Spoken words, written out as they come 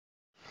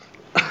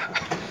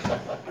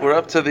We're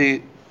up to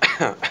the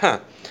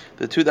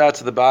the two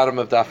dots at the bottom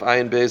of Daf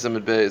Ayin Beis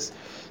Amud Beis.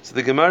 So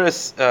the Gemara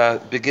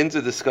begins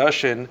a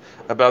discussion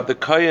about the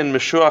Kohen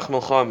Meshuach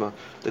Milchama.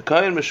 The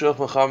Kohen Meshuach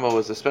Milchama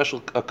was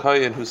a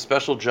Kohen whose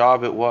special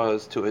job it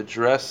was to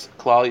address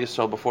Klal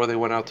Yisrael before they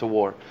went out to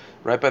war.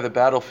 Right by the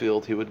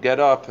battlefield, he would get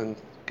up and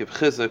give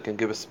chizuk and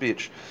give a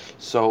speech.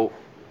 So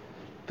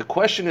the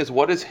question is,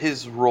 what is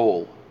his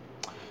role?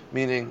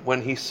 Meaning,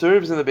 when he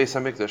serves in the Beis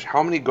HaMikdash,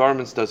 how many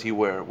garments does he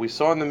wear? We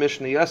saw in the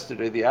Mishnah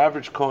yesterday, the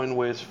average Kohen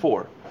wears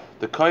 4.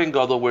 The Kohen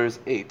Gadol wears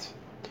 8. So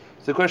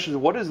the question is,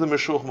 what is the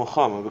Meshuach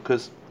Milchama?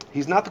 Because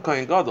he's not the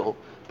Kohen Gadol,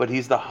 but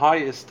he's the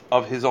highest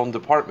of his own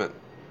department.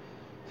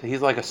 So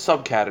he's like a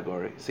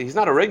subcategory. So he's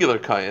not a regular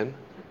Kohen,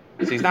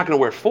 so he's not going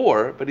to wear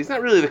 4, but he's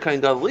not really the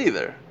Kohen Gadol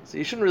either. So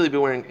you shouldn't really be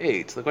wearing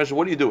 8. So the question is,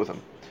 what do you do with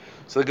him?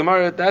 So the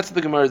Gemara, that's what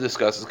the Gemara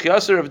discusses.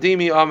 Kiyasir of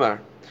Dimi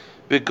Amar.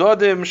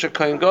 Begodim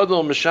shekayin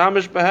gadol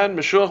mishamish behen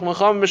meshuach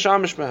milchama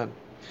mishamish behen.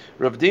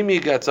 Rav Dimi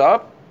gets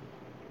up,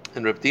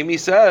 and Rav Dimi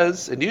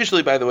says, and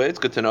usually, by the way, it's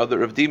good to know that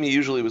Rav Dimi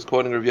usually was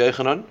quoting Rav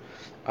Yochanan.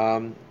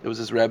 It was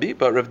his Rabbi,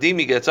 but Rav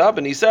Dimi gets up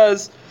and he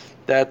says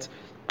that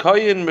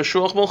kayin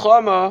meshuach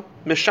milchama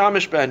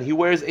mishamish behen. He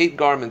wears 8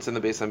 garments in the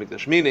Beis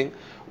HaMikdash. Meaning,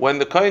 when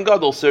the Kohen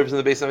Gadol serves in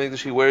the Beis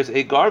HaMikdash, he wears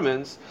 8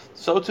 garments.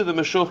 So to the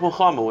Meshuach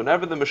Milchama.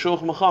 Whenever the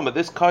Meshuach Milchama,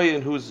 this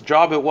Kohen whose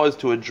job it was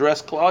to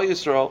address Klal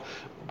Yisrael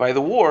by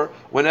the war,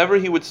 whenever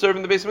he would serve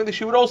in the Beis HaMikdash,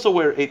 he would also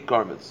wear 8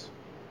 garments,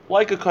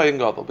 like a Kohen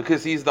Gadol,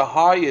 because he's the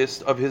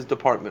highest of his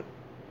department.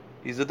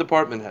 He's a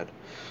department head.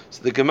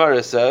 So the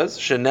Gemara says,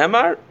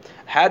 Shenemar,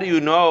 how do you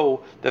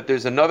know that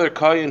there's another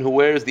Kohen who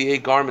wears the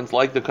 8 garments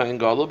like the Kohen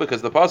Gadol?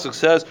 Because the pasuk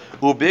says,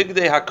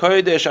 "Ubigdei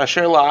hakodesh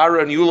asher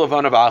la'Aaron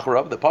yulavan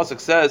avacharav." The pasuk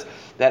says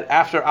that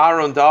after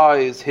Aaron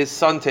dies, his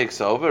son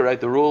takes over.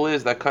 Right? The rule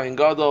is that Kohen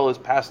Gadol is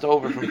passed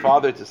over from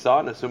father to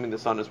son, assuming the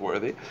son is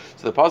worthy.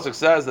 So the pasuk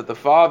says that the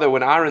father,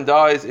 when Aaron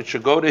dies, it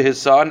should go to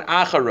his son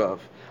acharav.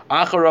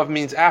 Acharav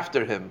means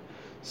after him.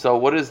 So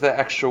what does the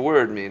extra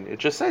word mean? It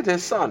just said to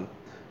his son.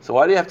 So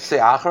why do you have to say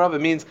acharav?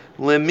 It means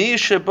lemi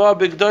sheba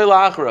bigdoi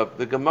la'acharav.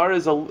 The Gemara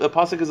the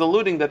pasuk is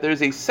alluding that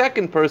there's a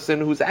second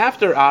person who's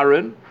after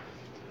Aaron,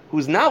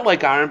 who's not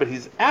like Aaron, but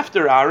he's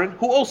after Aaron,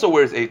 who also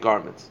wears 8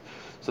 garments.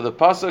 So the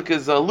pasuk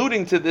is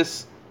alluding to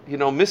this,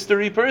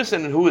 mystery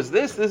person. And who is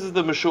this? This is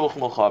the Meshuach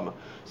Milchama.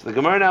 So the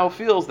Gemara now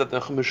feels that the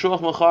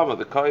Meshuach Milchama,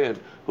 the Kohen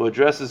who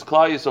addresses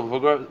Klal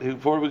Yisrael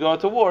before we go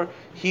out to war,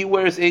 he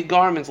wears 8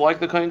 garments like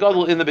the Kohen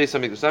Gadol in the Beis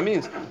HaMikdash. That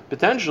means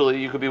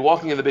potentially you could be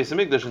walking in the Beis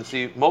HaMikdash and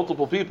see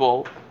multiple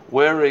people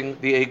wearing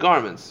the 8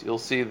 garments. You'll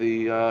see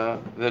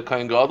the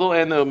Kohen Gadol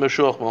and the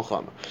Meshuach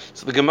Milchama.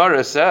 So the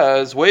Gemara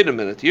says, wait a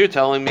minute, you're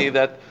telling me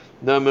that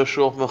the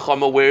Meshuach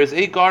Milchama wears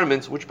 8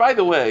 garments, which by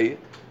the way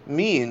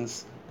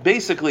means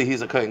basically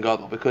he's a Kohen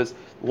Gadol, because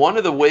one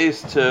of the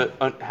ways to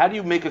how do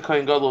you make a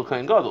Kohen Gadol a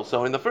Kohen Gadol?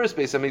 So in the first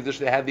Beis HaMikdash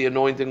they had the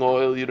anointing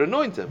oil, you'd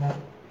anoint him.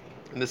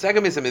 In the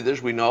second Beis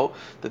HaMikdash we know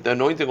that the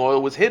anointing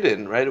oil was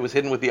hidden, right? It was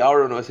hidden with the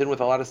Aaron, it was hidden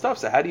with a lot of stuff.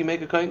 So how do you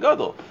make a Kohen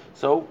Gadol?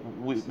 So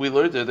we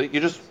learned that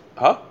you just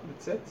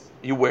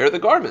you wear the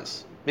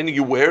garments. Meaning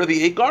you wear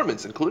the 8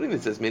 garments, including the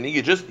tzitzis, meaning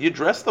you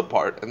dress the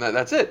part, and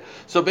that's it.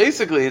 So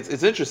basically,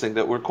 it's interesting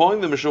that we're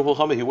calling the Meshuach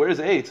Milchama, he wears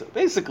 8. So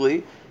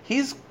basically,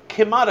 he's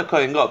kemat a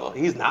Kohen Gadol.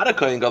 He's not a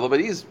Kohen Gadol, but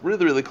he's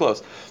really, really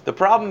close. The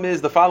problem is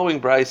the following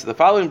brisa. The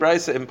following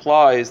brisa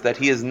implies that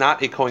he is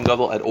not a Kohen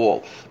Gadol at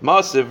all.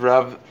 Masiv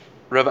Rav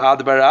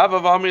Adbarav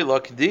of Amri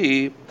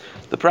Lakdi.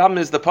 The problem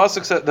is the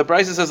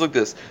brisa says like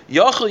this: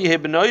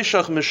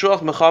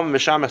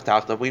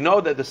 we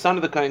know that the son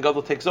of the Kohen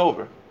Gadol takes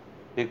over.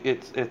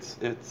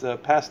 It's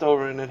passed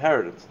over in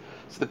inheritance.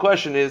 So the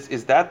question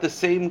is that the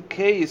same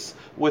case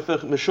with the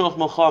Meshuach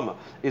Milchama?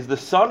 Is the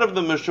son of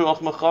the Meshuach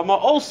Milchama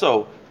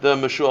also the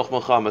Meshuach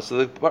Milchama? So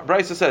the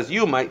brisa says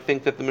you might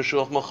think that the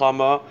Meshuach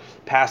Milchama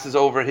passes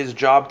over his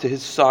job to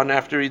his son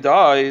after he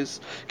dies.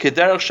 Just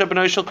like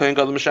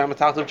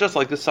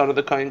the son of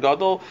the Kohen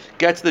Gadol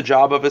gets the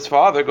job of his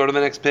father. Go to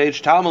the next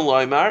page. Talmud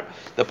Loimar.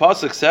 The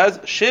pasuk says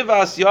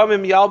Shivas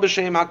Yomim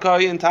Yalbeshem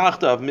HaKohen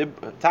Tachtav.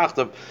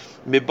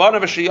 The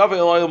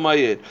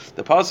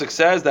pasuk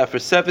says that for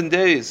 7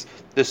 days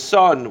the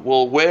son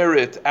will wear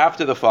it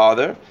after the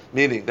father,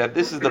 meaning that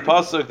this is the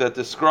pasuk that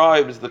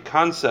describes the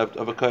concept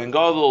of a Kohen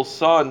Gadol's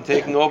son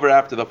taking over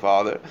after the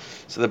father.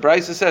 So the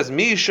brisa says,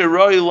 Mi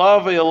sheroi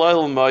lavei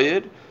alayil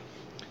mayid,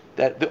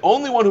 that the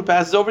only one who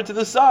passes over to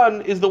the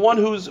son is the one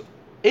who's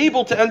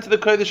able to enter the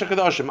Kodesh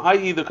HaKadoshim,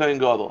 i.e. the Kohen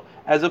Gadol,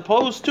 as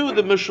opposed to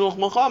the Meshuach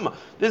Milchama.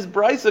 This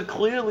brisa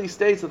clearly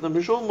states that the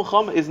Meshuach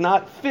Milchama is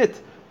not fit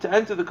to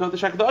enter the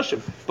Kodesh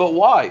HaKadoshim. But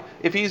why?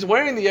 If he's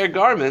wearing the 8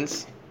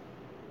 garments,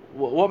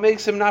 what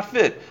makes him not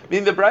fit? I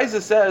mean, the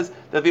brisa says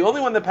that the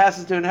only one that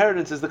passes to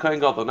inheritance is the Kohen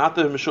Gadol, not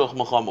the Meshuach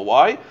Milchama.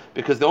 Why?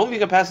 Because the only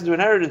thing that passes to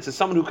inheritance is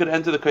someone who could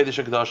enter the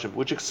Kodesh HaKadoshim,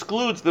 which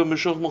excludes the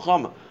Meshuach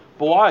Milchama.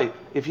 But why?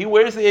 If he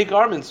wears the 8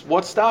 garments,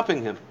 what's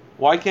stopping him?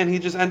 Why can't he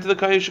just enter the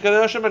Kodesh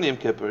HaKadoshim on Yom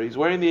Kippur? He's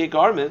wearing the 8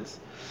 garments.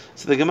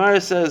 So the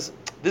Gemara says,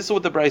 this is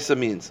what the brisa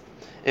means.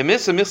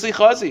 Emisa misli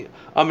chazi.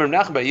 Amar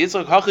Nachman bar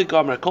Yitzchak hachik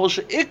amar kol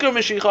sheikar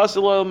mishichas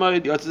lo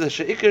elmayid yotzei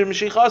sheikar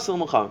mishichas el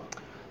mecham.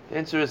 The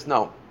answer is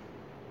no.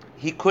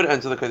 He could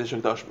enter the Kodesh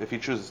HaKadoshim if he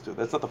chooses to.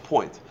 That's not the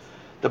point.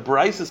 The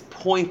Bryce's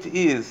point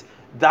is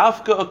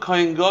Dafka a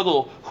Kohen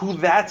Gadol, who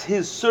that's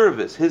his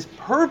service, his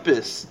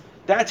purpose,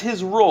 that's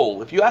his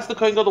role. If you ask the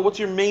Kohen Gadol, what's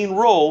your main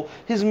role?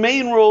 His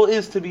main role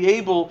is to be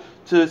able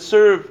to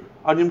serve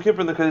on Yom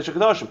Kippur in the Kodesh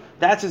HaKadoshim.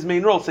 That's his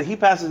main role. So he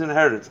passes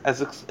inheritance,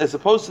 as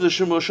opposed to the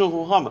Meshul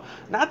Muhammad.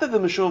 Not that the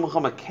Meshul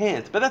Muhammad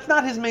can't, but that's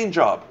not his main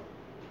job.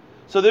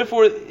 So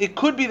therefore, it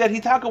could be that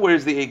Hitaka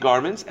wears the 8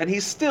 garments, and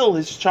his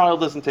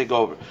child doesn't take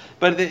over.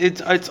 But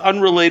it's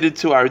unrelated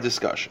to our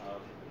discussion.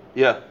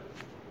 Yeah.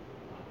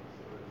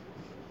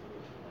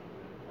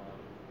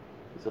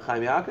 Is it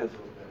Chaim Yaakov?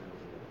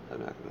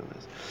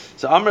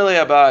 So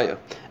Amrle Abaya,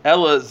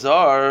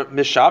 Elazar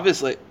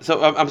Mishavis.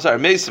 So I'm sorry,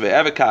 Meisve, I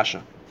have a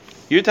kasha.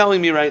 You're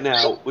telling me right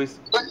now. Quick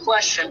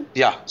question.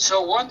 Yeah.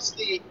 So once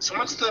the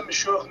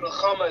Meshulach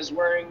Milchama is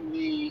wearing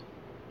the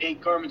 8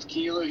 garments,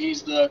 Kilu,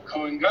 he's the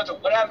Kohen Gadol.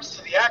 What happens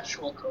to the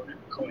actual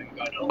Kohen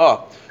Gadol?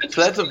 Oh,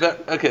 so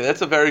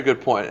that's a very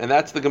good point, and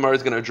that's the Gemara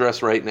is going to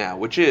address right now,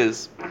 which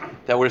is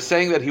that we're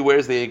saying that he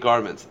wears the 8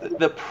 garments.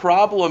 The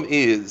problem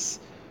is,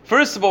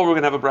 first of all, we're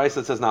going to have a brayso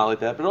that says not like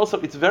that, but also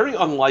it's very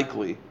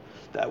unlikely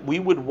that we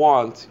would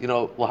want,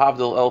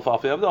 Lahavdil El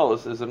Falfi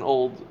Abdalos is an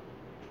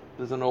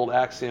old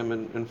axiom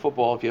in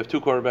football. If you have 2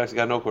 quarterbacks, you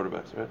got no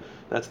quarterbacks, right?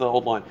 That's the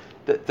old line.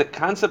 The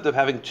concept of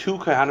having 2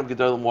 Kohanim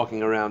Gedolim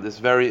walking around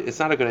it's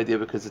not a good idea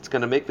because it's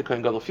going to make the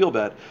Kohen Gadol feel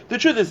bad. The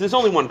truth is, there's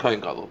only one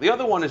Kohen Gadol. The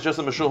other one is just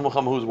a Meshul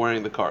Muhammad who's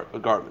wearing the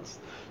garments.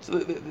 So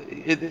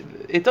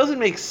it doesn't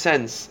make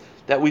sense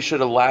that we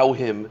should allow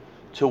him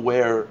to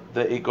wear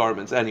the 8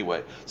 garments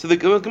anyway. So the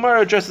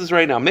Gemara addresses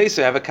right now.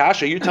 Mesa, I have a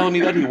kasha. You're telling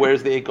me that he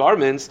wears the 8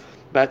 garments.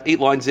 About 8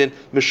 lines in,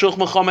 Meshulch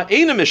Mechama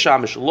Eina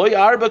Mishamish, Lo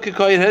Yarba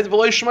Kekoyin Het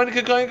V'Lo Yishmani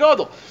Kekoyin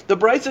Gadol. The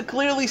Brisa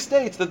clearly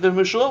states that the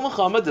Meshulch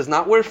Mechama does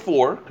not wear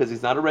 4 because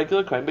he's not a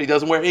regular kohen, but he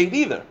doesn't wear 8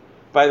 either.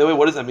 By the way,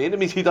 what does that mean? It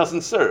means he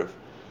doesn't serve.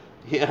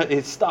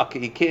 He's stuck.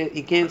 He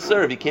can't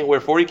serve. He can't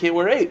wear 4. He can't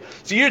wear 8.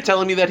 So you're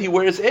telling me that he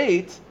wears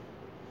 8,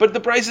 but the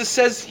Brisa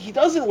says he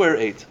doesn't wear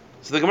 8.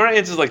 So the Gemara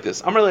answers like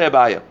this: Amar Le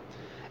Abaya,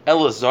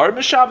 Elazar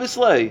Mishavis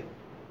Le.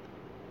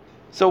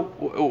 So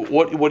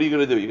what are you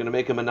going to do? You're going to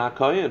make him a not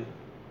kohen?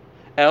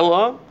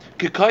 Ella,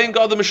 Kikayin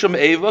Gadol Mishum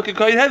Eva,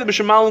 Kikayin Heder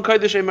Mishum Malum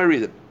Kodesh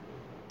Emaridim.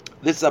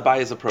 This is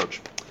Abaya's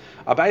approach.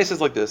 Abaya says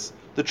like this: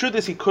 the truth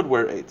is he could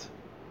wear 8,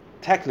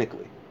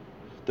 technically.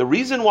 The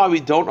reason why we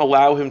don't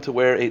allow him to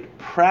wear 8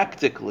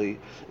 practically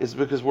is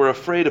because we're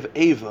afraid of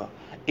Eva.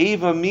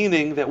 Eva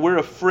meaning that we're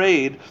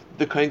afraid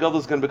the Kohen Gadol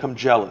is going to become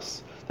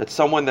jealous, that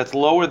someone that's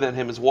lower than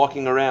him is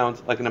walking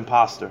around like an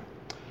imposter.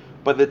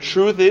 But the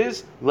truth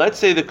is, let's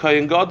say the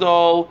Kohen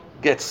Gadol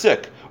gets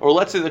sick, or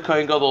let's say the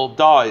Kohen Gadol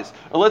dies,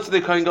 or let's say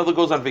the Kohen Gadol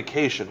goes on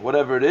vacation,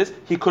 whatever it is,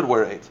 he could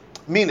wear 8.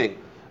 Meaning,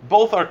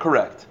 both are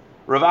correct.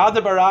 Rav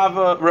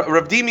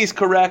Dimi is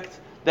correct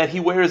that he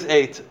wears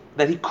 8,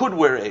 that he could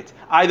wear 8.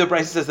 Either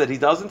Bryce says that he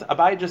doesn't,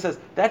 Abai just says,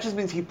 that just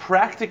means he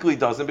practically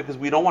doesn't because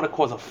we don't want to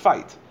cause a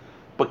fight.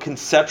 But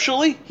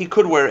conceptually, he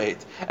could wear 8.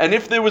 And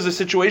if there was a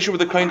situation where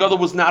the Kohen Gadol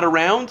was not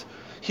around,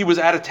 he was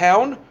out of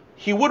town,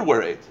 he would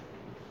wear 8.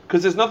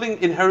 Because there's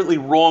nothing inherently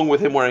wrong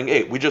with him wearing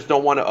 8. We just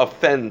don't want to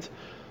offend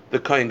the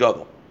Kohen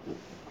Gadol.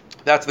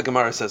 That's what the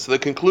Gemara says. So the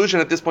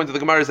conclusion at this point of the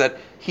Gemara is that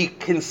he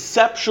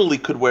conceptually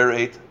could wear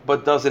 8,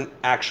 but doesn't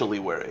actually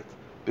wear 8.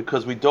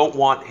 Because we don't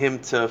want him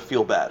to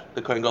feel bad,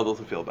 the Kohen Gadol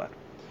to feel bad.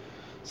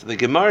 So the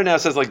Gemara now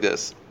says like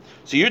this.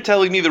 So you're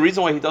telling me the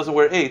reason why he doesn't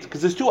wear 8, because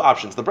there's 2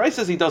 options. The Bryce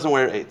says he doesn't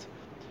wear 8.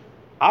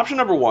 Option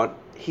number 1,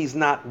 he's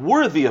not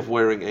worthy of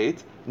wearing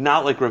 8,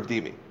 not like Rav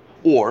Dimi.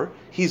 Or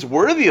he's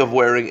worthy of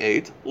wearing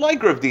 8,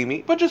 like Rav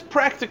Dimi, but just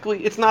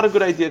practically it's not a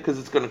good idea because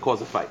it's going to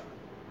cause a fight.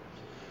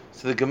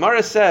 So the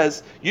Gemara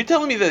says, you're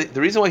telling me that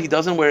the reason why he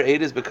doesn't wear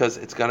 8 is because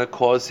it's going to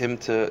cause him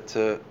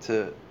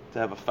to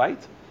have a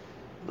fight?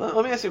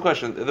 Let me ask you a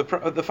question.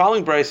 The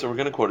following brisa we're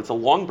going to quote, it's a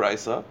long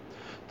brisa.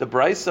 The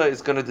brisa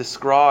is going to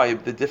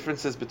describe the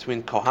differences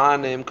between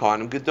Kohanim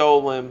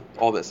Gedolim,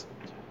 all this.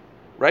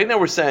 Right now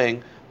we're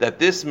saying that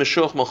this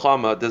Meshulch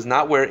Milchama does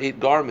not wear 8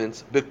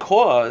 garments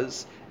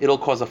because it'll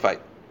cause a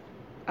fight.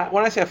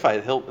 When I say a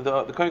fight,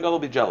 the Kohen Gadol will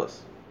be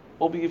jealous.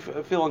 Will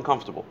feel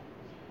uncomfortable.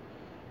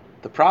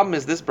 The problem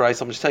is this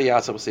brisa, I'm just tell you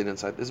outside, we'll see it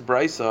inside. This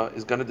brisa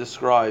is going to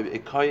describe a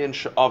Kohen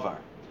She'avar.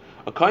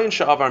 A Kohen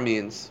She'avar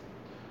means,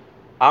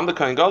 I'm the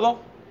Kohen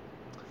Gadol,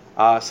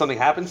 something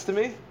happens to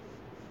me,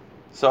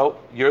 so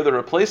you're the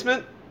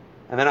replacement,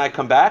 and then I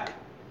come back,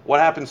 what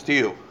happens to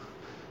you?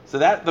 So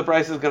that the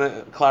brisa is going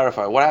to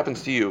clarify. What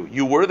happens to you?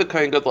 You were the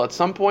Kohen Gadol at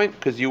some point,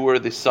 because you were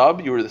the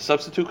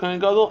substitute Kohen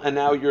Gadol, and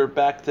now you're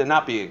back to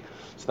not being.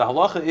 So the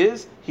halacha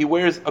is, he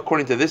wears,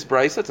 according to this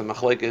brisa, it's a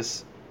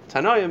machlekes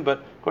Tanoim,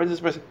 but according to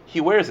this person,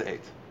 he wears 8.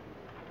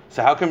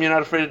 So how come you're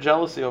not afraid of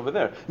jealousy over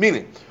there?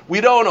 Meaning,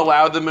 we don't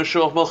allow the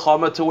Meshulch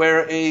Milchama to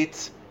wear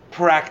 8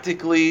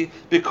 practically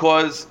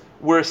because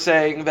we're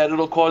saying that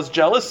it'll cause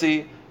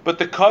jealousy, but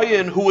the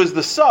Kohen who is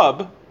the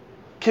sub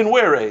can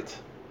wear 8.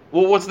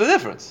 Well, what's the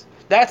difference?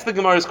 That's the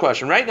Gemara's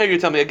question. Right now you're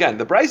telling me, again,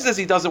 the Bryce says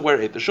he doesn't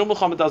wear 8. The Shul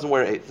Milchama doesn't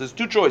wear 8. There's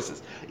two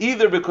choices.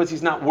 Either because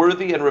he's not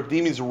worthy and Reb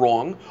Dimi's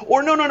wrong,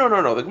 or no.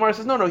 The Gemara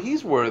says, no,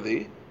 he's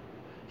worthy.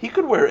 He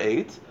could wear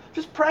 8.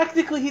 Just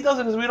practically he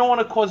doesn't, because we don't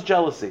want to cause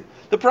jealousy.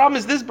 The problem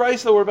is this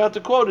Bryce that we're about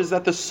to quote is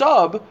that the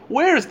sub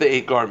wears the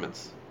 8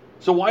 garments.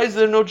 So why is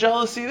there no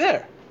jealousy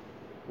there?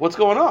 What's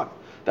going on?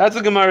 That's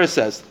what Gemara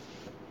says.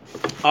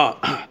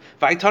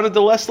 Vaitana de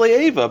Leslie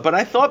Ava, but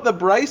I thought the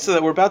Brisa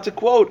that we're about to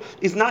quote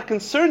is not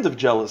concerned of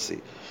jealousy.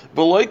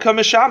 Beloy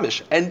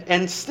kamishamish,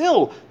 and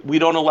still we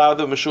don't allow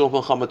the Meshul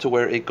Milchama to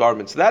wear 8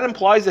 garments. That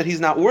implies that he's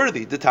not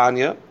worthy.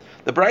 Titania,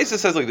 the Brisa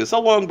says like this, a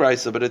long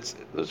Brisa, but let's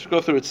go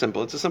through it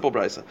simple. It's a simple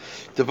Brisa.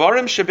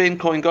 Devarim shebein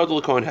kohen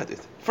gadol kohen hedit.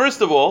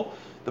 First of all,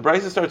 the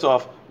Brisa starts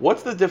off,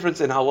 what's the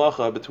difference in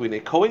halacha between a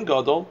kohen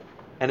gadol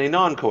and a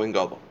non-kohen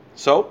gadol?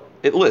 So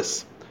it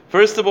lists.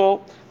 First of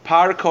all,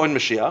 par kohen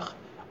Mashiach.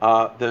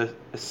 The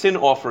sin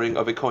offering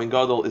of a Kohen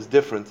Gadol is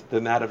different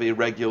than that of a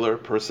regular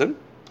person.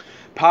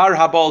 Par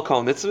habal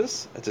kol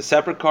mitzvahs, it's a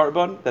separate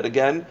carbon that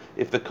again,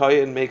 if the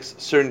Kohen makes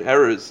certain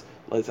errors,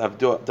 does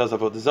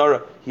avodah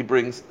zarah, he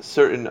brings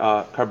certain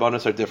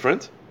carbonos are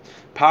different.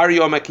 Par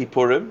Yoma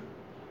Kippurim,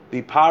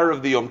 the par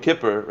of the Yom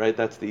Kippur, right?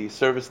 That's the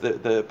service.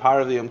 The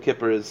par of the Yom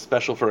Kippur is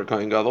special for a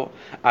Kohen Gadol.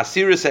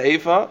 Asiris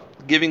ha'efa,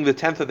 giving the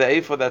 10th of the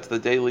efa, that's the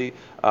daily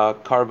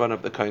carbon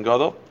of the Kohen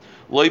Gadol.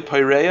 Loi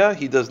Paireya,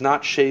 he does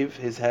not shave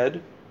his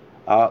head.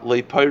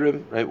 Loi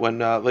Pairim, right? When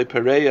Loi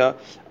Paireya,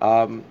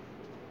 Roisha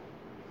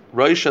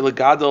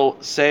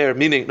Legadol Seir,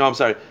 meaning,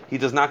 he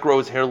does not grow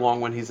his hair long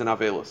when he's in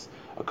Avelis.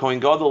 A Kohen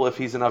Gadol, if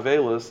he's in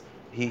Avelis,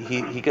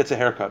 he gets a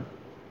haircut.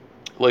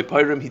 Loi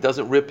Pairim, he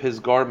doesn't rip his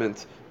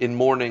garment in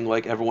mourning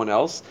like everyone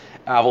else.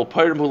 Avol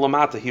Pairim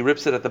Hulamata, he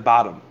rips it at the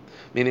bottom.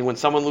 Meaning when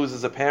someone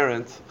loses a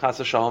parent, Chas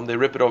v'shalom, they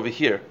rip it over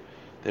here.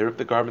 They rip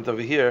the garment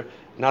over here,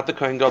 not the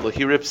Kohen Gadol.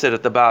 He rips it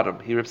at the bottom.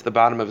 He rips the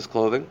bottom of his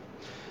clothing.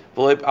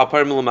 The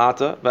Kohen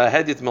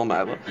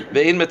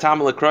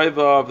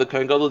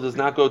Gadol does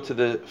not go to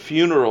the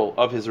funeral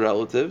of his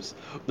relatives.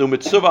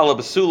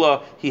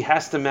 He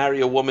has to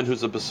marry a woman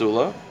who's a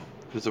basula,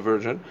 who's a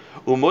virgin.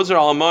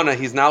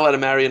 He's not allowed to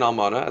marry an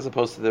almana, as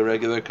opposed to the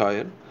regular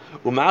Kohen.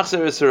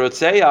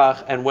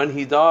 And when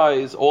he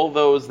dies, all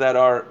those that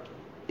are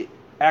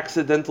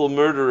accidental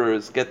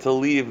murderers get to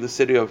leave the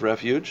city of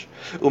refuge.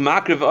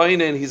 Umakriv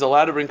oinen, he's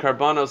allowed to bring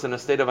karbanos in a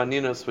state of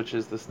aninus, which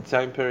is the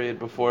time period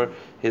before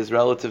his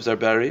relatives are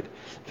buried.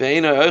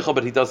 Ve'ena oichel,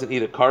 but he doesn't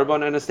eat a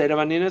karban in a state of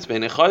aninus.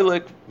 Ve'ena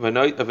chaylik,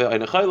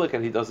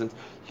 and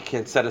he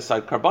can't set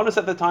aside karbanos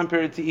at the time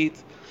period to eat.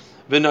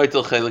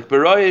 Ve'noitel chaylik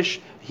beroish,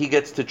 he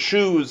gets to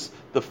choose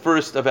the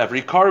first of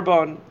every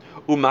karban.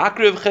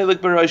 Umakriv chelik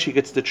b'roish, he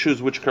gets to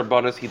choose which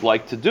karbanos he'd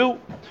like to do.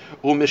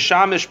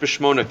 Umishamish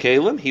b'shmona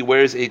kelim, he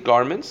wears 8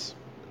 garments,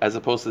 as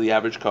opposed to the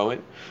average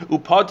Kohen.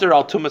 Upater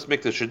al tumas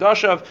mikdash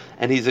shadashav,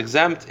 and he's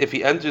exempt if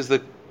he enters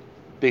the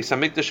Beis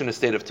Hamikdash in a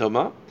state of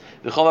tuma.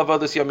 V'chol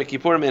avodas Yom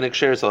Kippurim and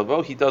eksheres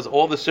alavo, he does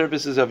all the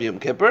services of Yom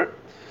Kippur.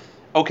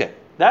 Okay,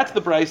 that's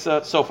the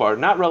Brisa so far,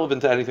 not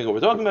relevant to anything that we're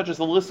talking about, just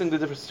listing the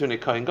difference between a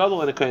Kohen Gadol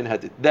and a Kohen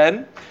Hedid.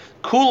 Then,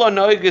 kula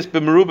noigis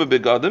b'meruba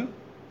begadim.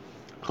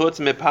 The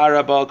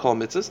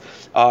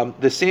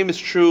same is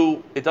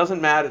true. It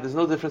doesn't matter. There's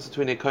no difference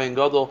between a Kohen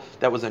Gadol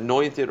that was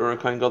anointed or a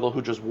Kohen Gadol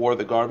who just wore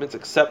the garments,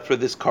 except for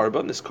this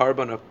carbon. This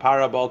carbon of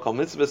parabal kol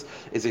mitzvahs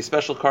is a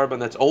special carbon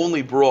that's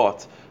only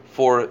brought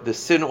for the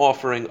sin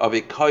offering of a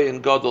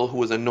Kohen Gadol who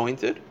was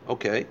anointed.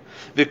 Okay.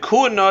 The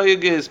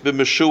kuanayig is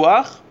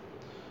b'meshuach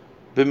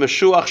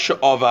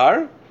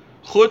she'avar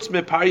chutz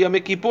mepar Yom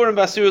Kippurim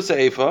v'asirus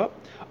ha'efa.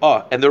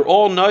 And they're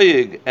all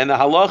noyig, and the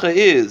halacha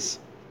is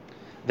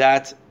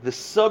that the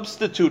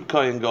substitute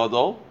Kohen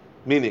Gadol,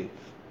 meaning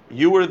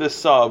you were the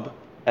sub,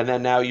 and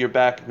then now you're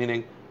back,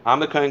 meaning I'm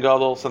the Kohen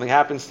Gadol, something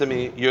happens to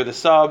me, you're the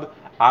sub,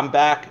 I'm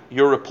back,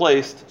 you're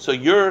replaced. So the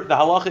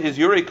halacha is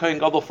you're a Kohen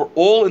Gadol for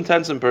all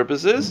intents and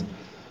purposes.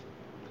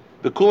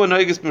 Except for the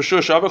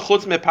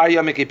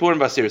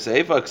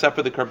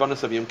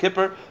karbanos of Yom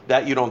Kippur,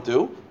 that you don't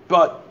do.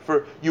 But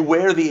you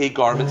wear the 8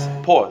 garments,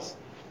 pause.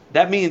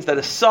 That means that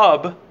a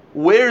sub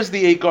wears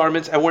the 8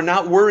 garments, and we're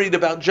not worried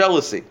about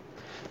jealousy.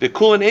 But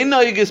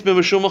the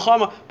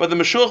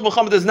Meshulach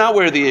Milchama does not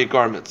wear the 8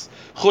 garments.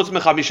 The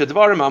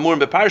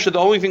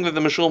only thing that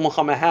the Meshulach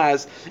Milchama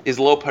has is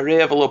lo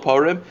pareya v'lo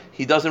parim.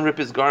 He doesn't rip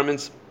his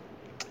garments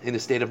in a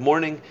state of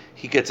mourning.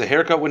 He gets a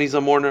haircut when he's a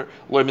mourner.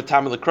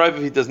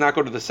 He does not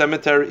go to the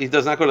cemetery. He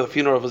does not go to the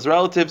funeral of his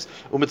relatives.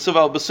 He has to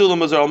wear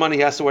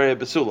a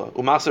basula.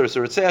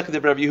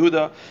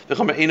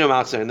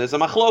 And there's a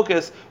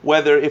machlokas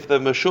whether if the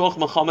Meshulach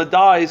Milchama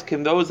dies,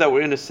 can those that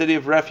were in a city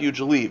of refuge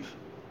leave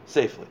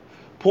safely?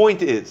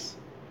 Point is,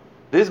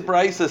 this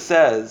Brisa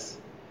says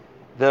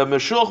the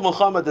Meshulach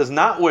Milchama does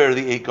not wear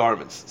the 8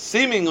 garments,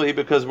 seemingly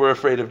because we're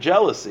afraid of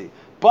jealousy.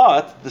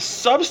 But the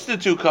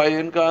substitute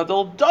Kohen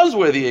Gadol does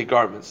wear the 8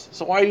 garments.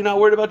 So why are you not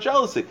worried about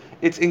jealousy?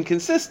 It's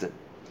inconsistent.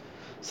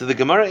 So the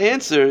Gemara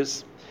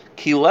answers,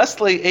 Ki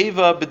lesle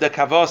eva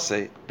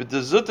b'dakavase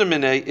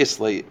b'dezutamine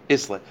isle.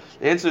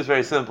 The answer is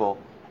very simple,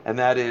 and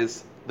that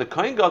is the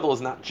Kohen Gadol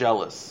is not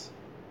jealous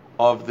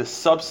of the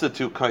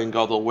substitute Kohen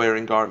Gadol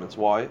wearing garments.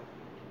 Why?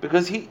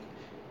 Because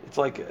it's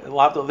like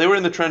they were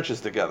in the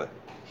trenches together.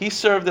 He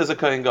served as a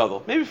Kohen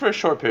Gadol, maybe for a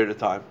short period of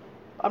time.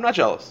 I'm not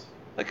jealous.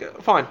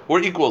 Like, fine,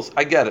 we're equals.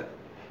 I get it.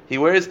 He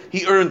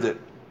earned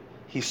it.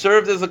 He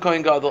served as a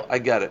Kohen Gadol. I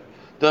get it.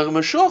 The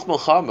Meshuach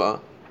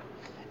Milchama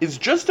is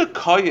just a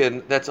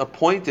Kohen that's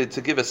appointed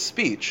to give a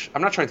speech.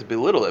 I'm not trying to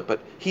belittle it, but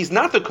he's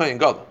not the Kohen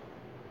Gadol.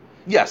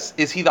 Yes,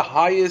 is he the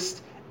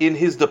highest in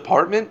his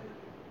department?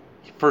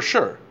 For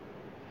sure.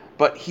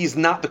 But he's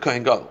not the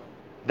Kohen Gadol.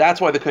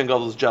 That's why the Kohen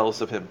Gadol is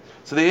jealous of him.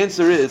 So the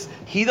answer is,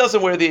 he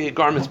doesn't wear the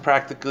garments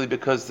practically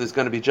because there's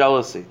going to be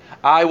jealousy.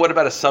 What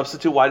about a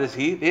substitute? Why does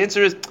he? The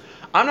answer is,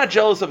 I'm not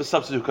jealous of a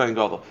substitute Kohen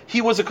Gadol.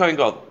 He was a Kohen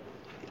Gadol.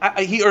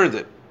 He earned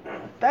it.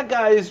 That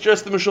guy is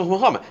just the Meshuach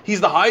Milchama. He's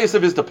the highest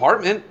of his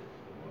department,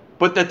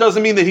 but that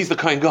doesn't mean that he's the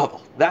Kohen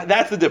Gadol.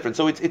 That's the difference.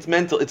 So it's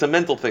mental. It's a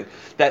mental thing.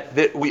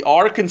 That we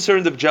are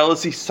concerned of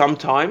jealousy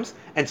sometimes,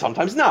 and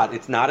sometimes not.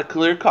 It's not a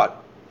clear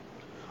cut.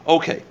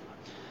 Okay.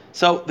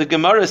 So the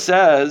Gemara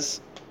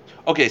says,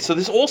 okay, so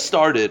this all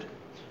started,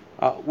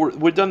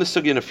 we're done the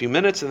sugya in a few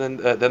minutes, and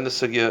then the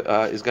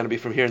sugya is going to be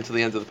from here until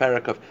the end of the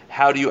parak of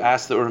how do you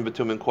ask the Urim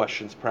B'Tumim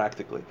questions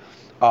practically.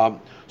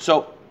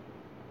 So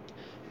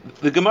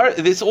the Gemara,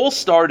 this all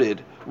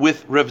started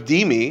with Rav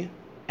Dimi,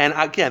 and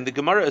again, the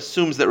Gemara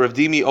assumes that Rav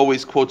Dimi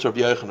always quotes Rav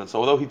Yochanan. So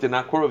although he did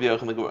not quote Rav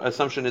Yochanan, the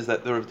assumption is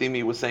that the Rav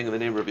Dimi was saying in the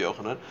name of Rav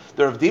Yochanan.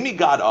 The Rav Dimi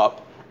got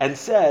up and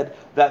said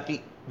that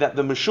the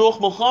Meshuach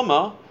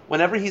Milchama,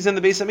 whenever he's in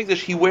the Beis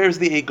HaMikdash, he wears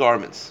the 8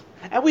 garments.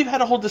 And we've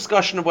had a whole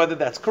discussion of whether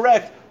that's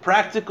correct,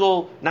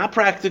 practical, not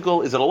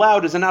practical, is it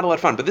allowed, is it not allowed,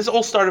 fun. But this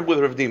all started with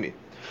Rav Dimi.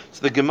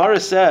 So the Gemara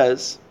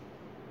says,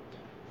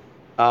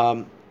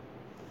 Yosef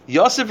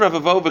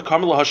Ravavo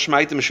v'Karmel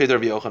hashmaitim Mesheder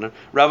Rav Yochanan.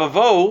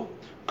 Ravavo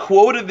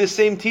quoted the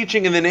same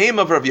teaching in the name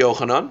of Rav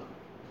Yochanan,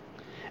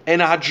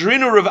 and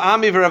Hadrinu Rav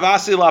Ami v'Rav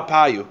Asi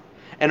lapayu.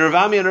 And Rav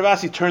Ami and Rav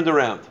Asi turned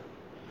around.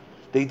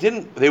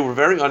 They were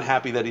very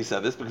unhappy that he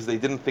said this because they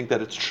didn't think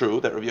that it's true,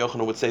 that Rabbi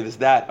Yochanan would say this,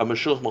 that a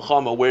Meshuach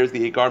Milchama wears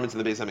the 8 garments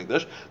in the Beis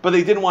HaMikdash, but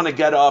they didn't want to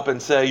get up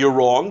and say, you're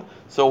wrong.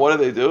 So what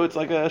do? It's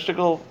like a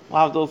shikol,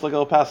 lavdol, it's like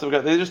a passive guy.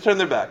 They just turned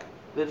their back.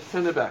 That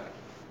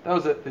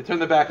was it. They turned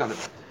their back on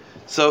it.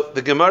 So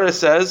the Gemara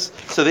says,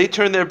 so they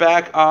turned their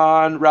back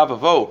on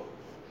Ravavo.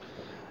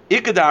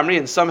 Ikadamri,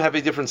 and some have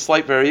a different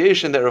slight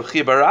variation, that Rav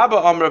Chia bar Abba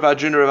Amar Rav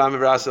Adrinu Rav Ami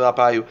Rav Asi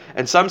lapayu,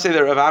 and some say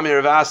that Rav Ami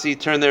and Rav Asi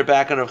turned their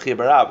back on Rav Chia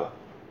bar Abba.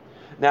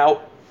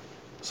 Now,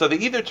 so they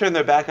either turn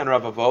their back on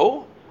Rav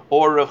Avo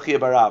or Rav Chia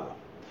bar Abba.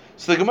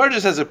 So the Gemara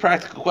just has a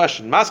practical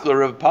question. Maskul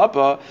Rav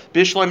Papa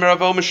Bishloim Rav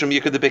Avo Mishum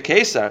Yikad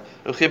Bekesar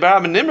Rav Chia bar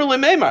Abba Nimr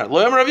Lemeimar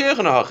Lo Rav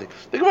Yochanan Hachi.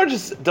 The Gemara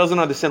just doesn't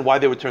understand why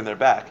they would turn their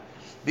back.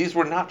 These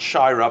were not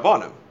shy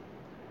Rabbanim.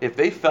 If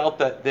they felt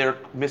that they're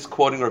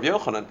misquoting Rav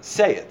Yochanan,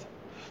 say it.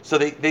 So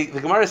the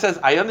Gemara says,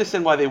 I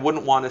understand why they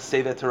wouldn't want to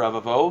say that to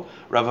Rav Avo.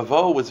 Rav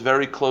Avo was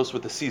very close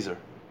with the Caesar.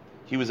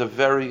 He was a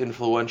very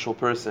influential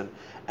person.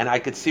 And I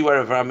could see why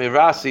Rav Ami and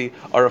Rav Asi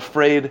are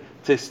afraid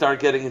to start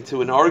getting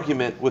into an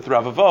argument with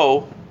Rav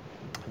Avo,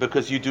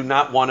 because you do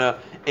not want to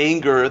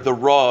anger the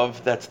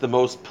Rav that's the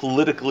most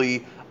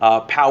politically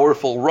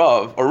powerful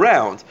Rav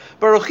around.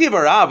 But Rav Chia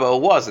bar Abba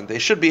wasn't. They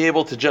should be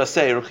able to just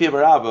say, Rav Chia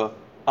bar Abba,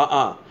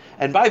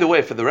 And by the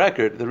way, for the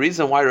record, the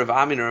reason why Rav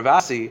Ami and Rav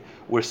Asi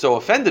were so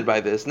offended by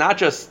this, not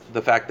just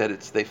the fact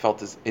that they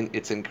felt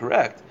it's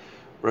incorrect,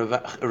 Rav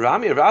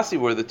Ami and Rav Asi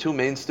were the 2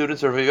 main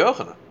students of Rav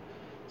Yochanan.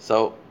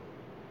 So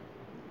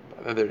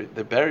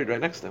they're buried right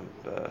next to him,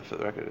 for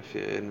the record,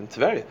 in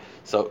Tveria.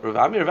 So Rav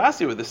Ami and Rav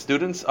Asi were the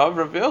students of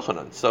Rav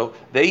Yochanan. So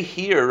they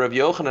hear Rav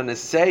Yochanan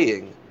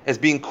as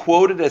being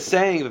quoted as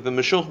saying that the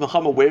Meshuach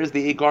Milchama wears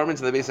the 8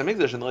 garments in the Beis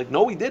HaMikdash, and they're like,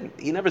 no, he didn't.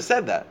 He never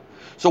said that.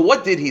 So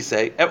what did he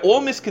say? At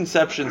all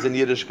misconceptions in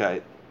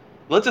Yiddishkeit,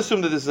 let's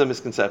assume that this is a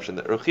misconception,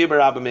 that Rav Chia bar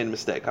Abba made a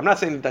mistake. I'm not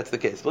saying that that's the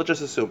case, but let's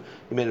just assume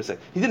he made a mistake.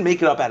 He didn't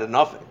make it up out of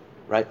nothing,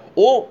 right?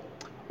 All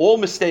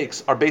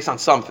mistakes are based on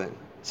something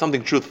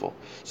truthful.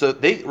 So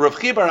Rav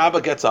Chia bar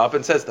Abba gets up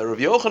and says that Rav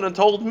Yochanan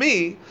told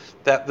me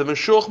that the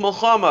Meshuach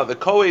Milchama, the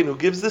Kohen who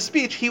gives the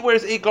speech, he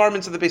wears 8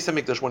 garments in the Beis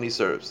HaMikdash when he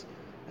serves.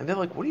 And they're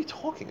like, what are you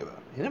talking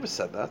about? He never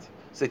said that.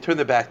 So they turn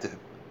their back to him.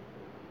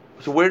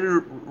 So where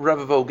did Rav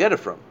Avo get it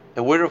from?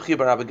 And where did Rav Chia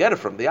bar Abba get it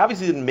from? They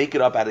obviously didn't make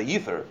it up out of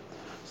ether.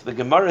 So the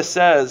Gemara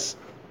says,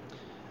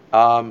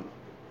 Kiyasa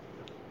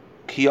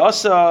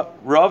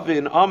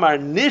Ravin Amar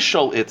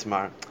Nishal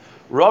Itmar.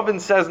 Ravin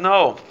says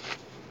no.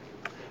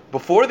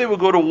 Before they would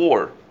go to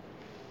war,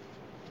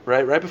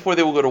 right before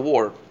they would go to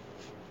war,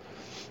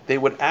 they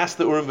would ask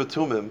the Urim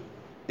V'Tumim,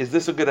 is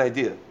this a good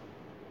idea?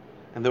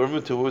 And the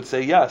Urim V'Tumim would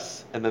say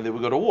yes, and then they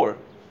would go to war.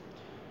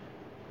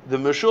 The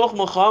Meshuach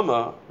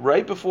Milchama,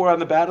 right before on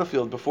the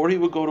battlefield, before he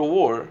would go to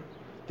war,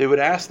 they would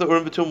ask the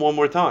Urim V'Tumim one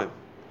more time,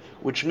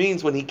 which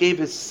means when he gave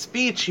his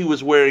speech, he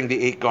was wearing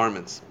the 8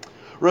 garments.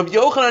 Rabbi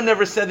Yochanan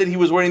never said that he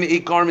was wearing the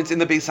 8 garments in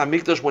the Beis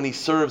Hamikdash when he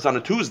serves on a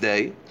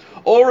Tuesday.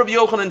 All Rabbi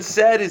Yochanan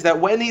said is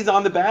that when he's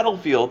on the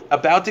battlefield,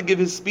 about to give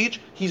his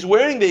speech, he's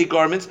wearing the 8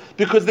 garments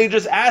because they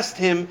just asked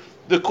him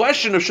the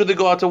question of should they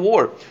go out to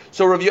war.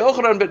 So Rabbi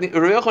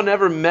Yochanan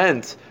never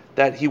meant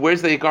that he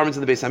wears the 8 garments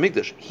in the Beis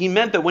Hamikdash. He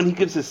meant that when he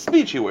gives his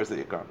speech, he wears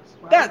the 8 garments.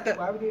 Why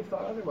would they have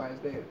thought otherwise?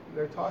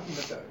 They're talking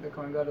about the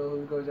Kohen Gadol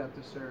who goes out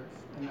to serve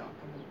in the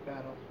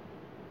battle.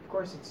 Of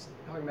course, it's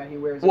talking about he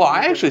wears. Well,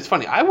 it's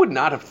funny. I would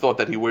not have thought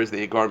that he wears the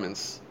 8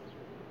 garments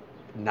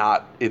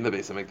not in the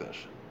Beis Hamikdash,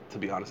 to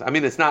be honest. I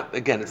mean, it's not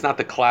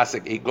the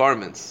classic 8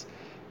 garments,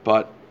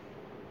 but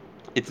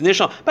it's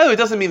nishal. By the way, it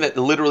doesn't mean that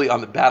literally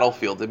on the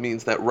battlefield. It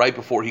means that right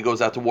before he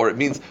goes out to war. It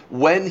means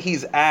when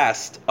he's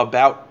asked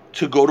about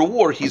to go to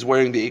war, he's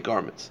wearing the 8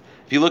 garments.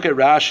 If you look at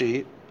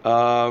Rashi,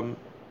 one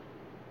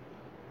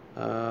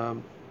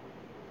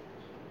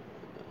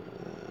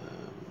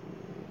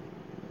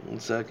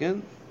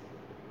second.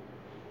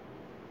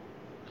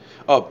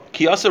 Oh,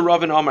 Kiyasa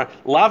Rav and Amar,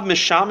 Lav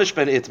Mishamish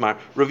ben Itmar.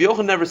 Rav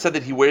Yochanan never said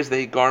that he wears the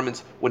 8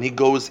 garments when he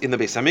goes in the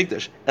Beis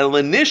Hamikdash. El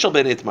Nishal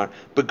ben Itmar,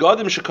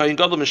 Begadim Shekayin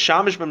Gadol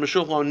Mishamish ben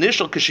Meshuch Lo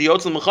Nishal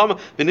Kishiyotz L'Mechama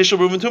V'Nishal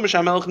Ruven Tu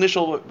Mishamelch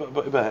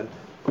Nishal Ben.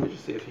 Let me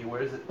just see if he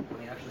wears it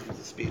when he actually gives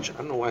a speech. I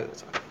don't know why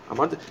that's.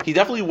 He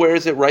definitely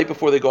wears it right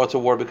before they go out to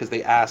war because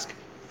they ask,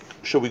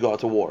 should we go out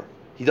to war?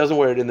 He doesn't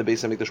wear it in the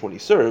Beis Hamikdash when he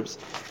serves.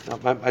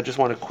 Now, I just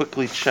want to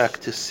quickly check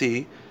to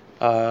see.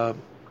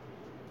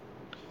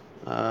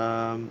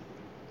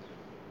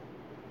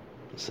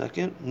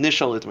 Second,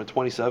 Nishal Itmar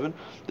 27.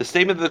 The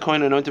statement that the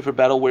Kohen anointed for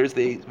battle wears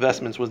the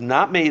vestments was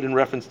not made in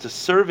reference to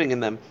serving in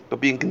them, but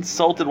being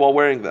consulted while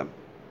wearing them.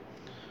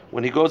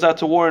 When he goes out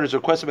to war and is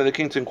requested by the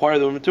king to inquire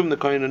the Urim the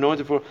Kohen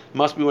anointed for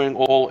must be wearing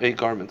all 8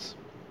 garments.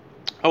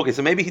 Okay,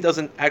 so maybe he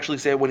doesn't actually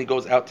say it when he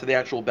goes out to the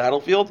actual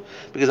battlefield,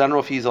 because I don't know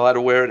if he's allowed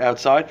to wear it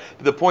outside.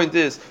 But the point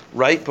is,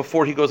 right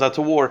before he goes out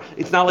to war,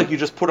 it's not like you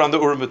just put on the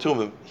Urim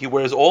V'Tumim. He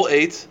wears all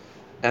 8,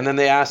 and then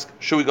they ask,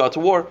 should we go out to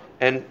war?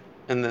 And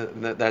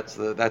that's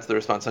the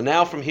response. So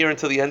now, from here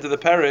until the end of the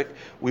parak,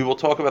 we will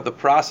talk about the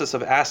process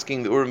of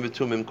asking the Urim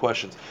V'Tumim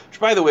questions. Which,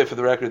 by the way, for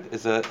the record,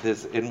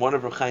 is in one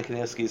of Rabbi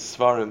Zakutinsky's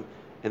svarim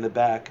in the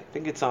back. I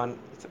think it's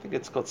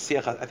called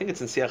Siach. I think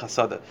it's in Siach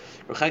Hasada.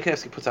 Rabbi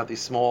Zakutinsky puts out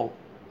these small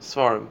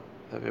svarim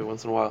every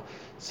once in a while.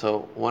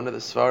 So one of the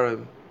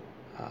svarim,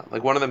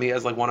 like one of them, he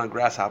has like one on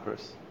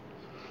grasshoppers,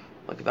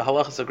 like the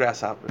halachas of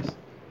grasshoppers.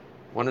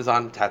 One is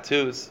on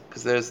tattoos,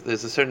 because there's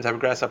a certain type of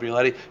grasshopper you're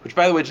allowed to eat, which,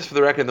 by the way, just for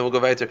the record, and then we'll go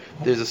weiter,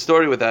 there's a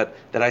story with that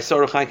I saw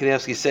Rabbi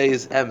Zakutinsky say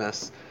is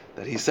emes,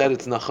 that he said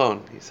it's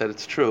nachon, he said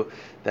it's true,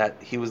 that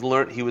he was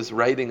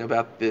writing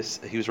about this,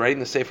 he was writing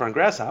the sefer on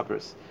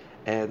grasshoppers,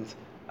 and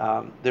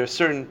there are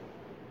certain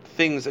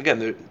things,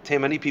 again,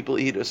 many people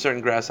eat a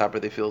certain grasshopper,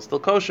 they feel still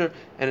kosher,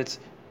 and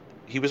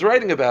he was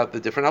writing about the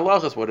different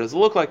halachas, what does it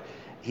look like.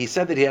 He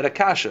said that he had a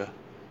kasha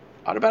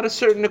on about a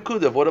certain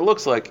nakuda of what it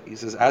looks like. He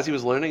says, as he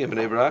was learning in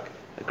Bnei Brak,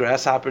 a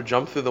grasshopper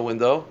jumped through the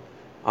window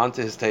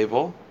onto his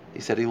table. He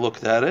said he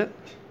looked at it,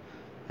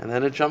 and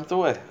then it jumped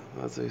away.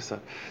 That's what he said.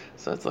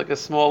 So it's like a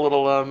small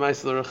little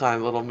ma'aseh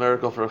l'Rechaim, little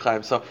miracle for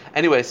Rechaim. So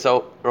anyway,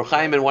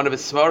 Rechaim in one of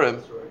his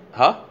svarim,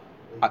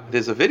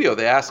 there's a video.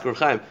 They ask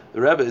Rechaim,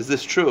 the Rebbe, is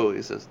this true?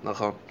 He says,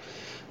 nachon.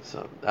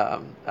 So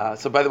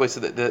by the way,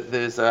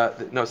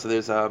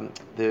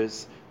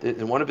 there's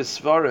in one of his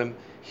svarim,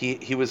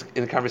 he was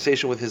in a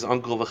conversation with his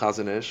uncle, the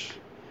Chazon Ish,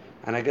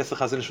 and I guess the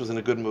Chazon Ish was in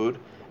a good mood,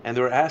 and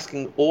they were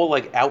asking all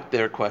like out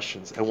there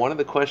questions. And one of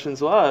the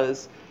questions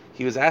was,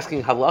 he was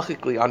asking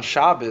halachically on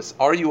Shabbos,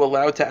 are you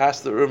allowed to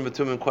ask the Urim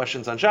V'Tumim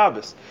questions on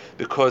Shabbos?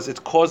 Because it's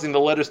causing the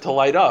letters to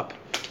light up.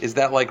 Is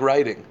that like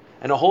writing?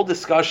 And a whole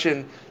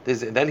discussion,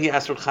 then he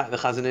asked the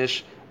Chazon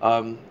Ish, I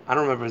don't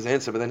remember his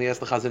answer, but then he asked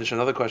the Chazon Ish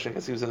another question. I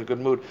guess he was in a good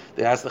mood.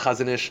 They asked the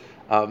Chazon Ish,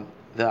 the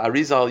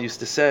Arizal used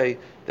to say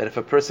that if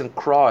a person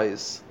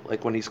cries,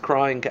 like when he's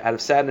crying out of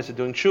sadness or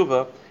doing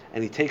tshuva,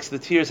 and he takes the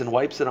tears and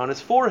wipes it on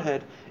his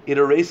forehead, it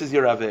erases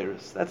your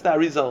averos. That's the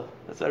Arizal.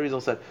 That's what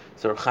Arizal said.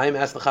 So Reb Chaim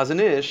asked the Chazon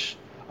Ish,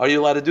 are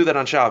you allowed to do that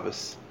on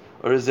Shabbos?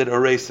 Or is it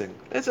erasing?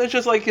 It's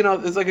just like,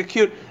 it's like a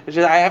cute,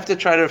 I have to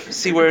try to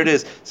see where it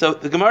is. So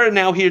the Gemara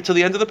now here till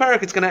the end of the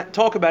parak, it's going to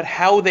talk about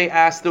how they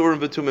asked the Urim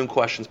V'Tumim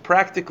questions.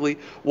 Practically,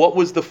 what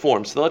was the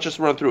form? So let's just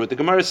run through it. The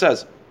Gemara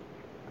says,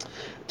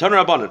 Tan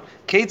Rabbanan,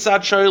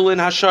 Keitzad Shoylin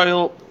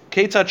Hashoyl,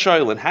 Keitzad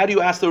Shoylin, how do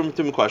you ask the Urim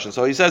V'Tumim questions?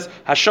 So he says,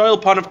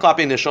 Hashoyl Panav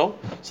Klape Nishal.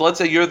 So let's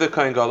say you're the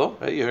Kohen Gadol,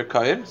 right? You're a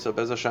Kohen, so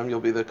Bez Hashem,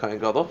 you'll be the Kohen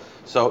Gadol.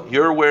 So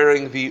you're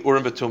wearing the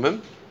Urim V'Tumim.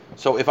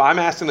 So if I'm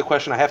asking the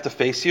question, I have to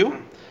face you.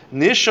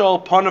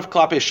 Nishal Panav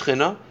Klape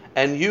Shchina,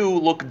 and you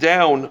look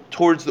down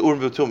towards the Urim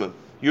V'Tumim.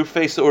 You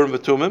face the Urim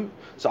V'Tumim.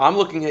 So I'm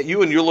looking at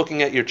you, and you're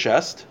looking at your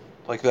chest,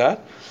 like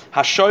that.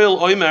 Hashoyel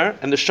Oimer,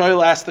 and the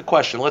Shoyel asks the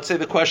question. Let's say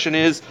the question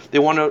is,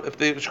 if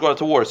they should go out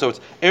to war. So it's,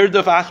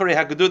 Erdov Acharei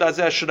HaGedud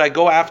Hazeh, should I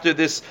go after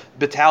this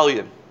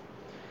battalion?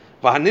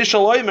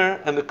 V'hanishal Oimer,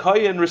 and the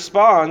Kohen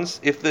responds,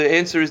 if the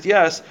answer is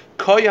yes,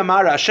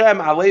 Koyamar Hashem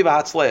Alei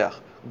V'Hatzleach.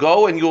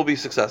 Go and you will be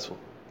successful.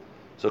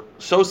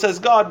 So says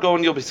God, go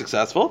and you'll be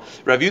successful.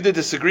 Rav Yehuda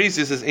disagrees.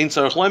 He says, Ein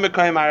tzarich lo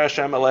mekayim ar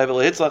Hashem alei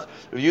v'lehitzlach.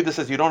 Rav Yehuda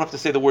says, you don't have to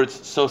say the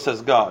words, so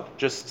says God.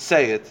 Just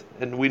say it,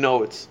 and we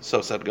know it's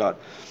so said God.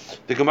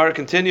 The Gemara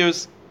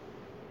continues,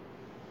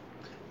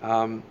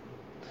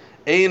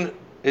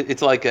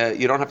 it's like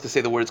you don't have to say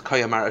the words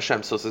Kayam Ar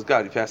Hashem, so says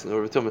God. If you ask the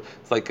Tumim,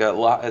 it's like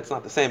it's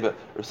not the same. But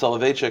Rav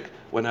Soloveitchik,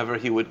 whenever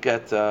he would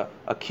get a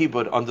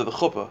kibbud under the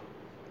chuppah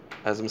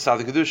as a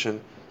Masad Kedushin,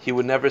 he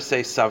would never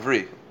say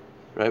Savri,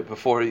 right?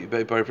 Before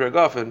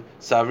Piragafen,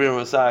 Savri and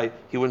Masai,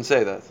 he wouldn't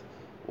say that.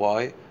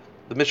 Why?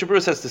 The Mishnah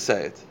Berurah says to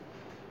say it,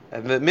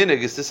 and the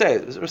minig is to say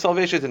it. Rav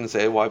Soloveitchik didn't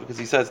say it. Why? Because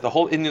he says the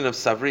whole Indian of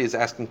Savri is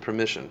asking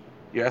permission.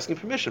 You're asking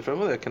permission from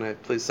whether can I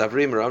please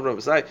Savri Maram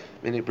Masai,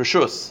 meaning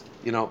Brishus,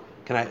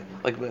 Can I,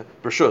 like,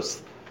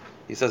 Bershus?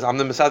 He says, I'm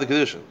the Masad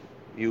Kedushin.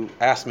 You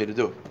asked me to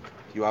do it.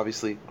 You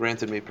obviously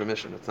granted me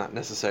permission. It's not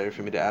necessary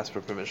for me to ask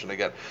for permission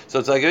again. So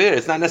it's like,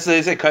 it's not necessary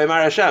to say,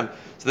 Kaimar Hashem.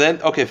 So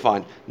then, okay,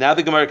 fine. Now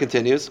the Gemara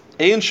continues.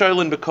 Ein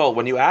Shailin B'Kol.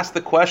 When you ask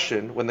the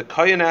question, when the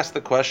Kayan asks the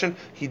question,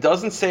 he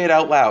doesn't say it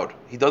out loud.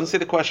 He doesn't say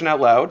the question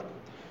out loud.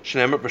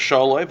 Shnemer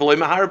B'Shaloi, V'loi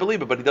Mahar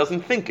B'Liba, but he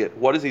doesn't think it.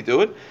 What does he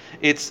do it?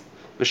 It's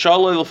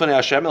B'Shaloi L'Fanei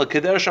Hashem, El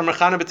Keder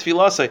Shamerchana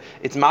B'Tfilasei.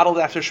 It's modeled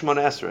after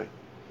Shemona Esrei.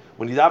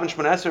 When you daven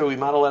Shemona Esrei, we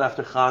model it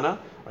after Chana.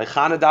 Right?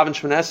 Chana daven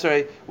Shemona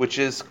Esrei, which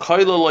is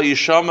Koilo lo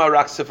yishama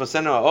rak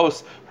sifosenu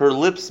ha'os. Her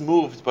lips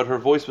moved, but her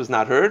voice was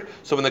not heard.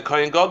 So when the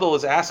Kohen Gadol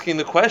is asking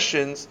the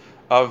questions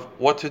of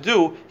what to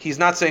do, he's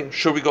not saying,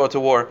 should we go to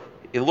war?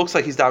 It looks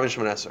like he's daven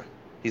Shemona Esrei.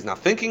 He's not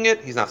thinking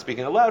it. He's not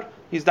speaking it aloud.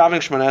 He's davening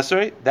Shemona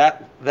Esrei.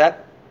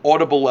 That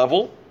audible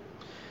level,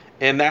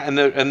 and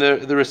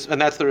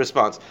that's the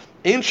response.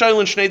 Ein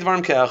shailin shnei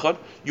dvarim ke'echad.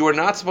 You are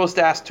not supposed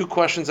to ask two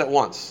questions at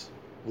once.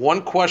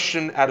 One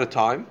question at a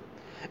time.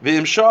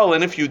 V'imshal,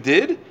 and if you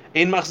did,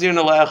 ein machzir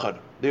nele'echad.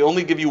 They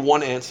only give you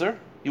one answer.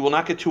 You will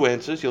not get two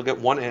answers. You'll get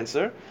one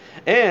answer.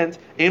 And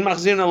ein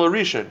machzir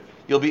nele'rishon.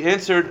 You'll be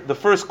answered the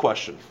first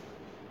question.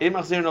 Ein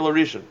machzir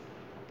nele'rishon.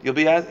 You'll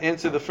be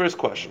answered the first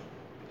question.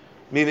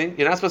 Meaning,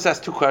 you're not supposed to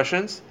ask two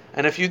questions.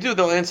 And if you do,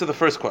 they'll answer the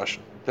first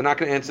question. They're not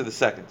going to answer the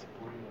second.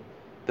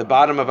 The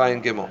bottom of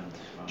Ayin Gimel.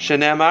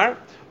 Shenemar.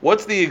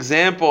 What's the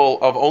example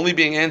of only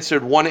being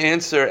answered one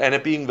answer and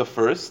it being the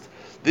first?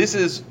 This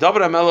is,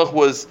 David HaMelech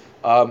was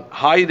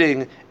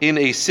hiding in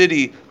a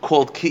city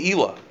called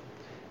Ke'ilah.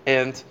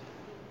 And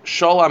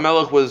Shaul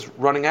HaMelech was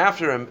running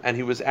after him, and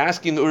he was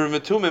asking the Urim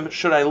Tumim,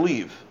 should I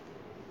leave?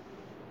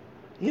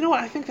 You know what?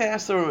 I think they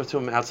asked the Urim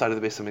Tumim outside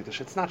of the Beis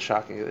HaMikdash. It's not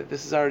shocking.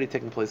 This is already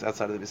taking place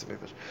outside of the Beis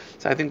HaMikdash.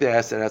 So I think they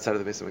asked it outside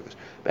of the Beis HaMikdash.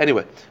 But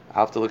anyway,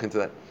 I'll have to look into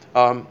that.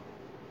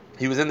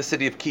 He was in the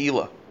city of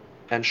Ke'ilah,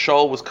 and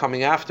Shaul was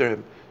coming after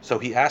him. So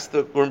he asked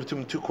the Urim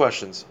Tumim two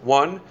questions.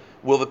 One,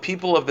 will the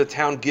people of the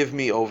town give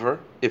me over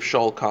if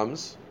Shaul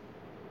comes?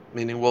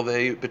 Meaning, will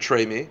they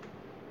betray me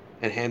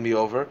and hand me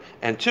over?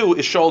 And two,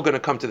 is Shaul going to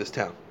come to this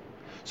town?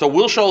 So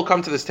will Shaul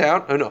come to this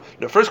town? Oh, no.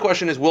 The first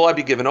question is, will I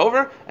be given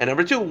over? And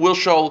number two, will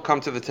Shaul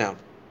come to the town?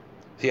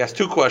 He asked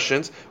two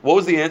questions. What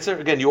was the answer?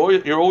 Again, you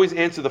always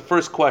answer the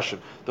first question.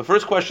 The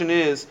first question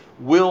is,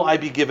 will I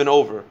be given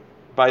over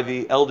by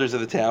the elders of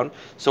the town?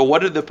 So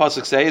what did the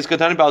pasuk say? Is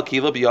Katani Bal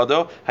Kila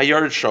biyado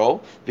hayared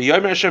Shaul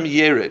v'yomer Hashem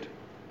yered.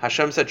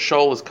 Hashem said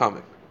Shaul is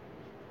coming.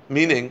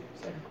 Meaning,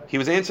 he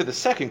was answered the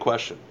second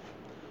question.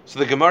 So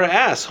the Gemara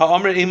asks,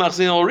 Ha'amr imach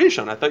zin al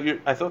rishon.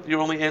 I thought you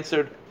only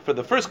answered for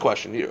the first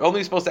question. You're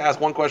only supposed to ask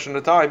one question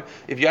at a time.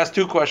 If you ask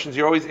two questions,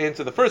 you always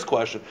answer the first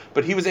question.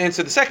 But he was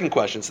answered the second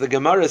question. So the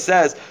Gemara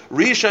says,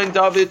 Rishon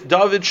David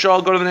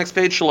Shaul, go to the next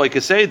page, Shaloi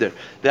Keseder.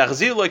 The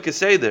Achzir Loi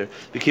Keseder.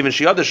 Became in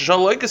Shiyada,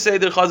 Shaloi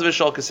Keseder, Chaz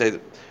V'Shal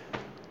Keseder.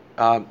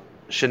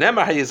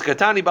 Shenemar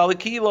Hayizkatani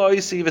Balaki Loi,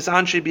 Si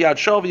V'Sanshi B'Yad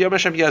Shaul, V'Yom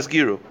Hashem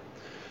Yazgiru.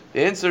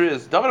 The answer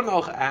is, David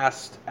HaMelech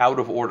asked out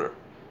of order.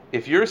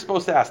 If you're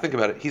supposed to ask, think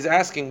about it. He's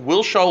asking,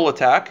 will Shaul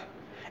attack?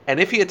 And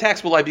if he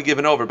attacks, will I be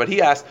given over? But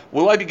he asked,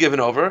 will I be given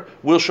over?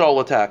 Will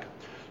Shaul attack?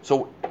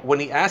 So when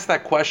he asked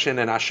that question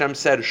and Hashem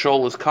said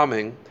Shaul is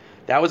coming,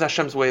 that was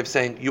Hashem's way of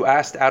saying, you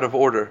asked out of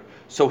order.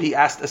 So he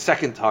asked a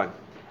second time.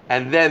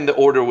 And then the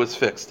order was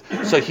fixed.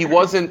 So he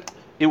wasn't,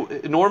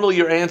 normally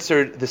you're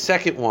answered the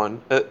second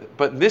one,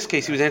 but in this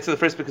case he was answered the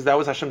first because that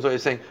was Hashem's way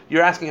of saying,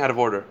 you're asking out of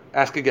order.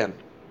 Ask again.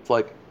 It's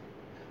like,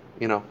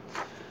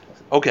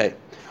 okay.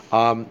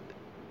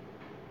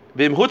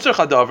 Now let's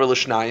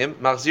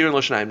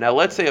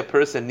say a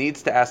person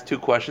needs to ask two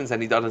questions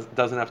and he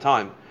doesn't have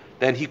time.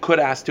 Then he could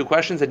ask two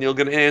questions and you'll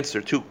get an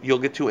answer. You'll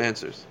get two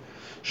answers.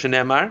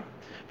 Shenemar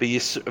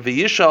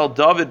v'yishal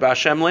David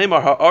b'Hashem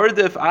lemar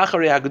ha'ordef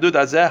acharei hagdud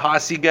hazeh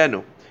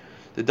ha'asigenu.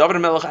 The David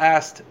HaMelech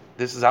asked.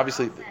 This is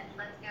obviously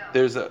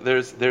there's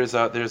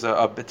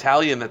a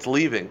battalion that's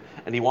leaving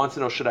and he wants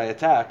to know, should I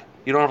attack?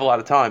 You don't have a lot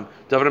of time.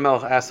 David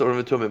HaMelech asked the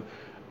Urim Tumim,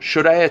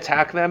 should I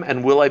attack them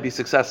and will I be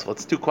successful?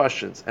 It's two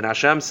questions. And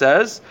Hashem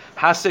says,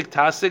 Hasik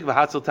tasik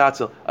v'hatzil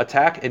tatzil.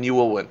 Attack and you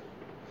will win.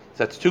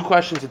 So that's two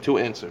questions and two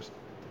answers.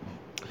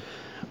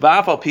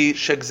 Everything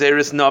the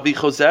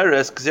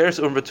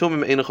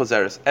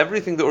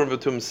Urim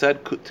V'Tumim said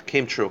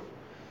came true.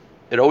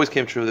 It always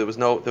came true. There was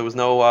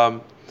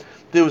no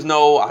There was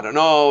no, I don't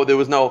know, there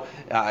was no,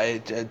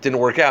 it didn't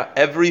work out.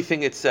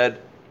 Everything it said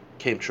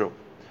came true.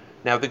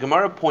 Now, the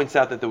Gemara points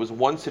out that there was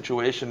one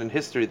situation in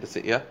history that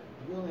said, yeah?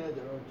 You only had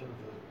their own term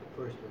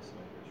for the first person,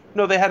 right?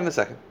 No, they had in the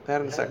second. They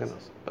had in the second.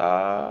 Yeah,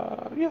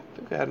 I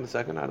think they had in the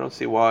second. I don't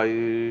see why.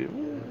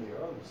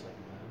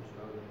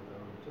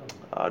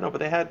 No, but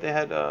they had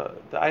the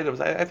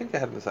items. I think they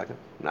had in the second.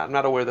 I'm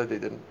not aware that they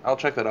didn't. I'll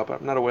check that up.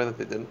 I'm not aware that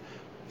they didn't.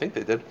 I think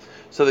they did.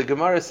 So the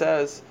Gemara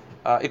says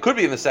it could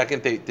be in the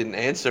second. They didn't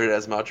answer it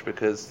as much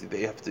because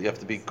you have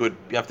to be good.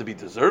 You have to be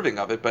deserving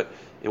of it. But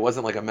it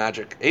wasn't like a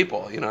magic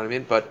 8-ball. You know what I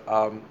mean? But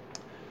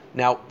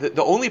now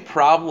the only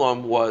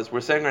problem was we're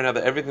saying right now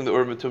that everything the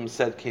Urim Tumim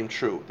said came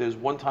true. There's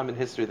one time in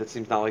history that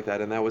seems not like that,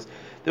 and that was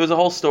there was a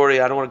whole story.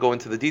 I don't want to go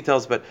into the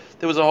details, but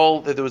there was a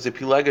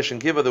Pilegesh and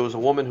Giva. There was a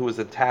woman who was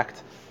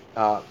attacked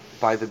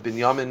by the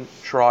Binyamin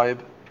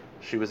tribe.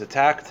 She was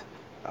attacked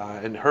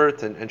and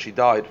hurt, and she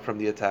died from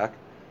the attack,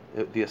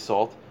 the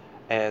assault.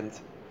 And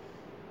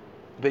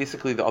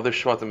basically the other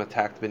Shvatim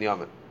attacked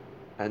Binyamin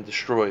and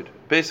destroyed.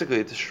 Basically,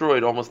 it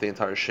destroyed almost the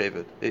entire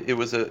Shevet. It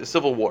was a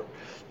civil war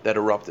that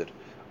erupted.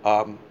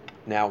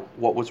 Now,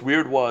 what was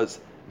weird was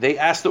they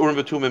asked the Urim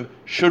Tumim,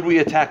 should we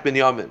attack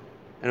Binyamin?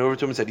 And the Urim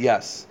Tumim said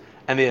yes.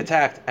 And they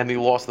attacked, and they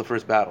lost the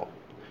first battle.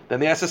 Then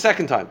they asked the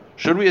second time,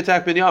 should we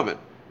attack Binyamin?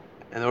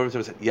 And the Urim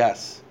Tumim said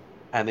yes.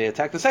 And they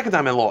attacked the second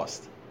time and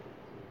lost.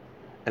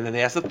 And then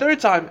they asked the third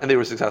time, and they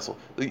were successful.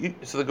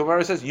 So the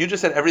Gemara says, you just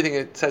said everything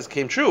it says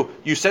came true.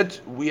 You said,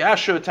 we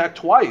asked you to attack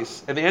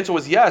twice, and the answer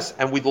was yes,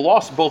 and we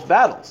lost both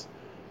battles.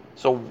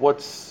 So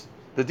what's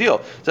the deal?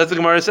 So that's the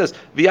Gemara says, and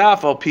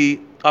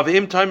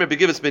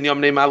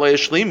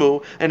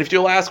if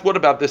you'll ask, what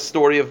about this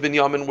story of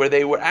Binyamin where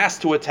they were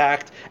asked to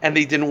attack and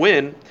they didn't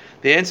win?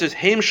 The answer is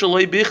Heim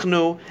Shalei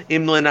Bichnu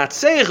Im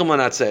Lenatzeich Im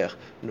Lenatzeich.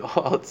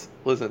 No,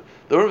 listen,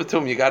 the Urim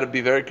Tumim, you got to be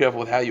very careful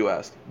with how you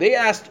ask. They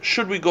asked,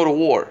 should we go to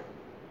war?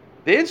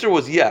 The answer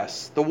was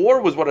yes. The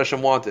war was what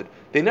Hashem wanted.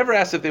 They never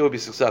asked if they would be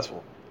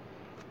successful.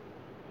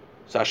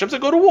 So Hashem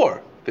said, go to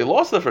war. They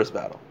lost the first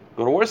battle.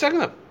 Go to war a second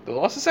time. They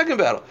lost the second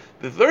battle.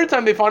 The third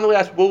time they finally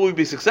asked, will we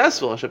be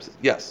successful? Hashem said,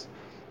 yes.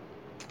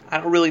 I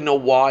don't really know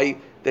why.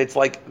 It's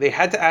like they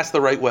had to ask the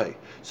right way.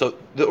 So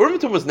the Urim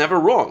Tumim was never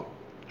wrong.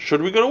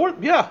 Should we go to war?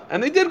 Yeah.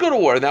 And they did go to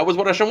war, and that was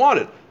what Hashem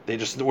wanted. They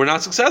just were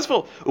not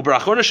successful. Did he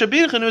ask the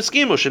Urim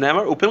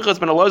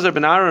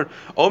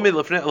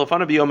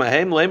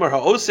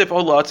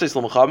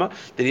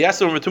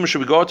Tumim,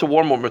 should we go out to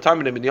war more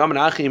time?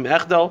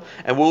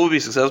 And will we be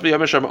successful?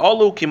 And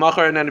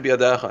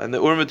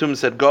the Urim Tumim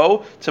said,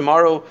 go,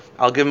 tomorrow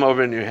I'll give him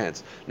over in your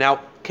hands.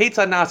 Now,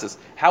 Ketzad Nasis,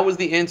 how was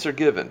the answer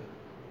given?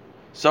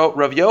 So,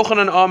 Rav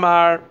Yochanan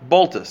Amar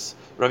Boltus.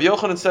 Rav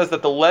Yochanan says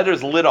that the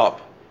letters lit up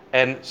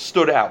and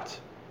stood out,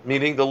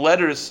 meaning the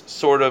letters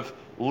sort of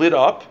lit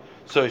up.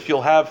 So if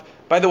you'll have,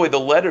 by the way, the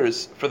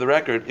letters, for the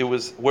record, it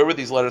was, where were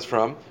these letters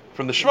from?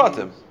 From the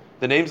Shvatim,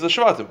 the names of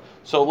the Shvatim.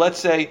 So let's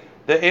say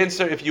the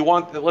answer, if you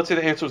want, let's say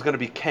the answer was going to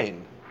be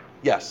Cain.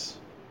 Yes,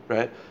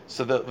 right?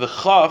 So the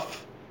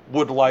Chaf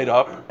would light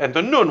up and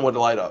the Nun would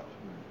light up.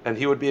 And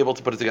he would be able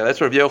to put it together.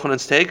 That's Rav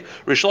Yochanan's take.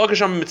 Rish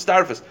Lakish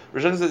Mitzdarfus.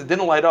 Rish Lakish says it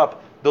didn't light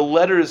up. The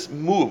letters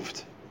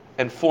moved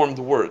and formed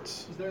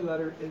words. Is there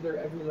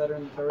every letter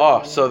in the Torah?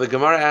 Oh, so the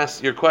Gemara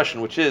asks your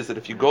question, which is that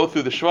if you go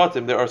through the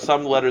Shvatim, there are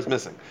some letters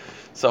missing.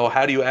 So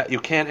how do you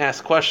can't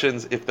ask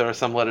questions if there are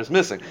some letters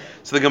missing?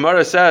 So the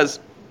Gemara says,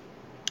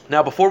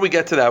 now before we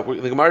get to that,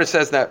 the Gemara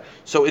says that,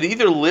 so it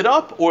either lit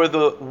up or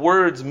the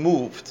words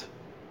moved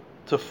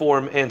to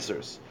form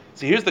answers.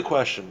 So here's the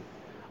question.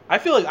 I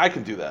feel like I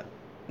could do that.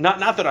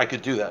 Not that I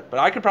could do that, but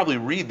I could probably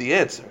read the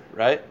answer,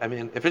 right? I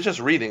mean, if it's just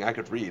reading, I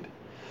could read.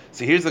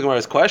 So here's the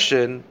Gemara's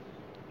question.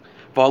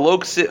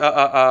 Actually,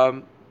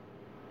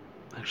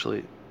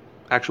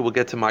 we'll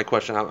get to my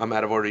question. I'm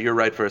out of order. You're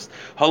right first.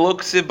 Halok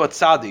siv but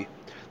tzadi.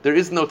 There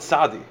is no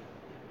tzadi.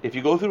 If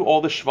you go through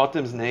all the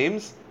Shvatim's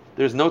names,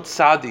 there's no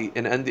tzadi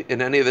in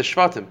any of the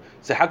Shvatim.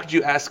 So how could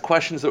you ask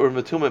questions that were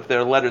Tumim if there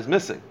are letters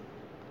missing?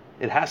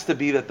 It has to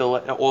be that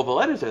all the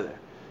letters are there.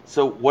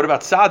 So what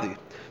about tzadi?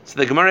 So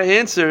the Gemara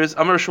answers,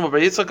 Amar Shmuel bar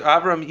Yitzchak,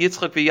 Avram,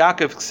 Yitzchak,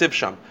 v'Yaakov, Ksiv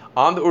Sham.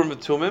 On the Urim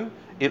Tumim,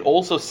 it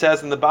also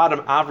says in the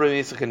bottom, Avram,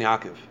 Yitzchak, and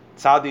Yaakov.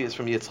 Tzadi is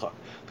from Yitzchak.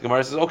 The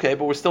Gemara says, okay,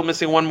 but we're still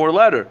missing one more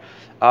letter.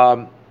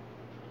 V'haluk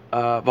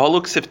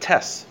Ksiv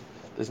Tes.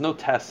 There's no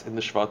Tes in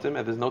the Shvatim,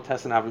 and there's no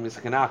Tes in Avram,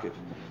 Yitzchak, and Yaakov.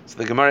 So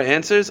the Gemara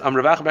answers,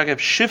 Amar Ravach B'Yaakov,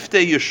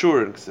 Shiftei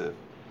Yeshurun Ksiv.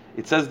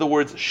 It says the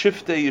words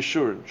Shiftei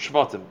Yeshurun,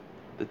 Shvatim.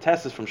 The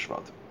Tes is from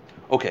Shvatim.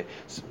 Okay,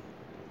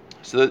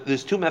 so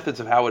there's two methods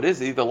of how it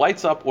is. It either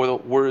lights up or the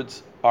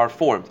words are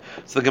formed.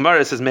 So the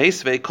Gemara says,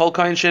 Meisvei, Kol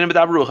Kain Shenim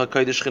B'Dabrucha,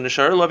 Kodesh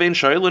Chineshar, Lavein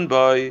Shailin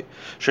Boy,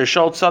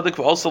 Sheshal Tzadik,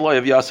 V'Alsa Loy,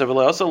 of Yasser,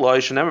 V'Alsa Loy,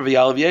 Shenemer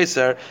V'Yalav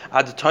Yeser,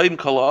 Ad Toim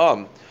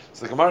Kalaam.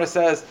 So the Gemara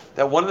says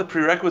that one of the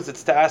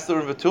prerequisites to ask the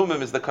Urim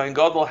Tumim is the Kohen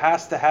Gadol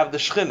has to have the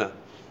Shechina.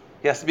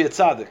 He has to be a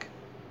tzaddik.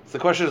 So the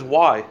question is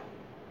why?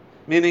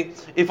 Meaning,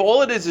 if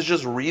all it is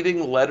just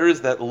reading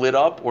letters that lit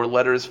up or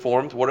letters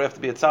formed, what do I have to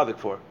be a tzaddik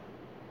for?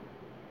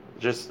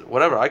 Just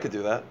whatever, I could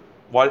do that.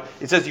 Why?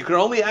 It says you can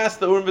only ask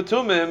the Urim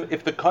V'Tumim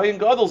if the Kohen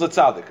Gadol's a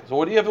tzaddik. So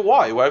what do you have?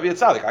 Why? Why have you a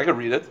tzaddik? I could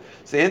read it.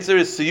 So the answer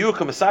is Siyuka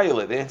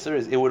Masayile. The answer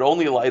is it would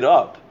only light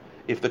up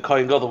if the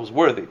Kohen Gadol was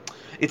worthy.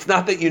 It's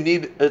not that you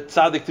need a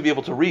tzaddik to be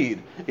able to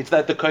read. It's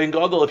that the Kohen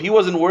Gadol, if he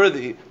wasn't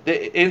worthy,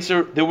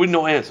 there would be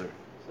no answer.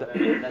 So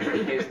that's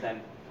the case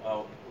then.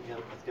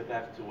 Let's get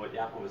back to what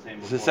Yaakov was saying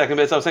before. The second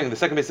base I was saying, the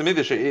second base of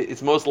Midrash,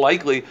 it's most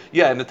likely,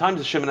 in the times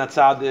of Shimon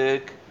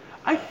HaTzadik,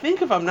 I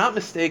think if I'm not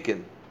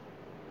mistaken,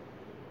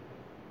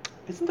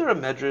 isn't there a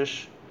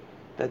Medrash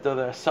that though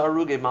there are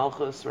Saruge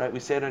Malchus, right? We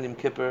say it on Yom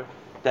Kippur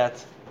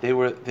that they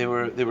were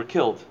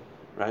killed,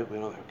 right? We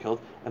know they were killed,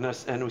 and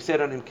we say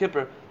it on Yom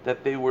Kippur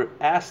that they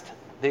asked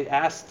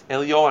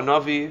Eliyahu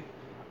Hanavi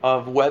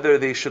of whether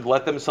they should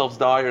let themselves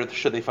die or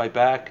should they fight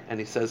back, and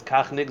he says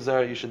Kach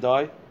Nigzar, you should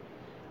die.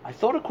 I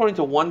thought according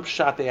to one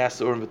pshat they asked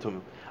the Urim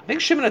V'Tumim. I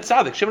think Shimon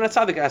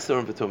HaTzadik asked the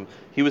Urim V'Tumim.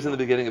 He was in the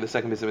beginning of the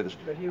second base of Midrash.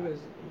 But he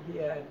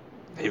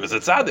was a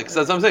tzaddik. So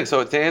that's what I'm saying.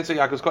 So to answer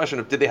Yaakov's question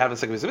of did they have a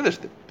second base of Midrash,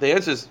 the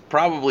answer is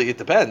probably it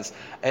depends.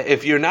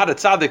 If you're not a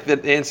tzaddik,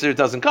 then the answer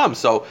doesn't come.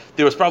 So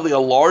there was probably a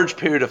large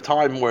period of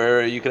time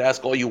where you could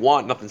ask all you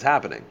want, nothing's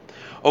happening.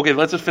 Okay,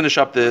 let's just finish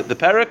up the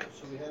parak.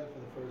 So we had it for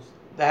the first.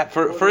 That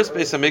for first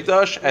base of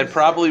Mikdash, and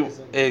probably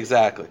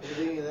exactly.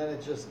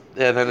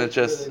 And then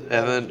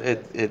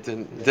it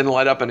didn't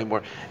light up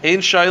anymore. Ein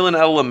shailin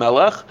el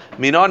lamelech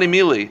minani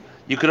mili.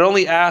 You could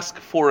only ask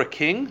for a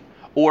king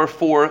or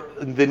for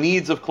the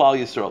needs of Klal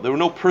Yisrael. There were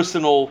no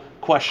personal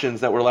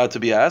questions that were allowed to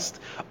be asked.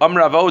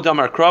 Amar Avod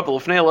Amar Krab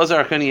Lefnei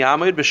Elazar Chani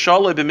Yamid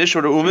B'Shalei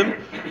B'Mishur Umim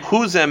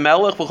Hu Zeh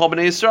Melech V'Chol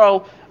B'nei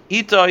Yisrael.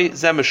 Itai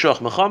Zeh Meshuach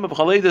Mechama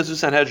B'Chalei Zu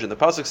Sanhedrin. The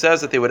pasuk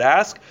says that they would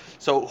ask.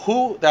 So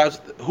who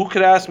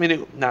could ask?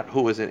 Meaning not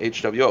who is in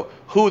HWO.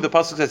 Who the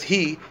pasuk says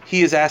he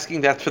is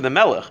asking that for the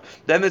Melech.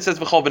 Then it says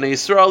V'Chol B'nei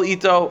Yisrael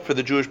Ito for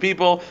the Jewish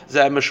people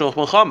Zeh Meshuach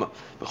Mechama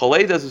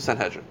B'Chalei Zu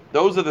Sanhedrin.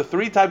 Those are the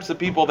three types of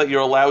people that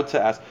you're allowed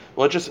to ask.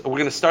 We're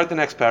going to start the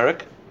next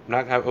parak.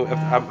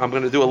 I'm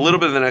going to do a little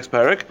bit of the next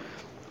parak.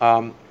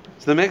 So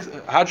the next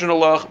Hadron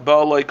Allah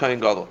Ba'alai Kain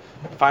Gadol.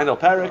 Final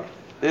parak.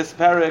 This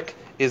parak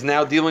is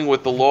now dealing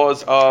with the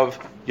laws of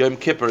Yom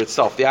Kippur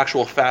itself, the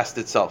actual fast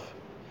itself.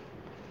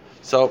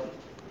 So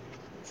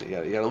you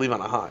got to leave on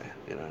a high.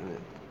 You know what I mean?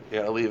 You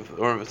got to leave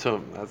Urim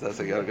V'Tumim. That's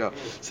how you got to go.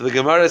 So the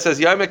Gemara says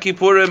Yom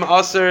Kippurim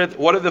Aser.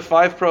 What are the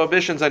 5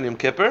 prohibitions on Yom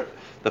Kippur?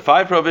 The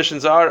 5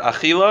 prohibitions are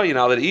Achila, you're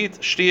not allowed to eat;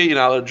 Shtia, you're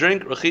not allowed to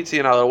drink; Rechitza,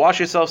 you're not allowed to wash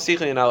yourself;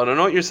 Sicha, you're not allowed to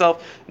anoint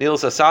yourself;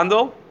 Nilas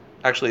Sandal.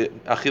 Actually,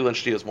 Achila and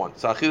Shtia is 1.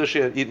 So Achila,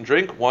 Shtia, eat and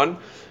drink, 1.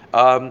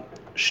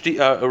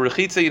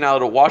 Rechitza, you're not allowed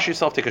to wash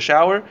yourself, take a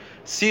shower;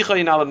 Sicha,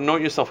 you're not allowed to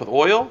anoint yourself with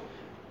oil;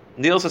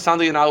 Nilas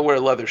Sandal, you're not allowed to wear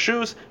leather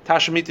shoes;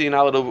 Tashamita, you're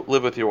not allowed to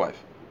live with your wife.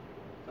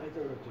 You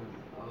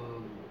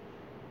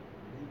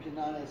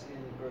cannot ask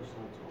any person.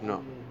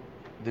 No.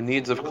 The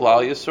needs of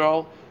Klal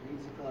Yisrael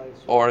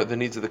or the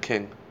needs of the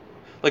king.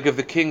 Like if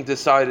the king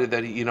decided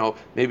that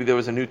maybe there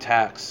was a new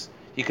tax,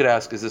 he could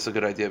ask, "Is this a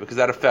good idea?" Because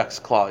that affects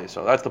Klal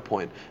Yisrael. That's the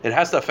point. It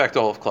has to affect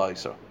all of Klal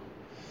Yisrael.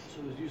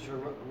 So it's used for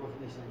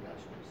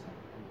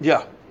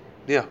Yeah,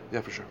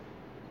 for sure.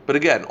 But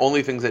again,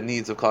 only things that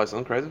needs of Klal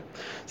Yisrael. Crazy.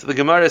 So the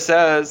Gemara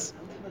says,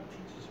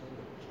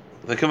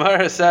 the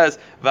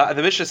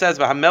Mishnah says,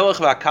 "V'hamelech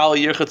v'akala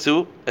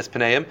yirchatzu es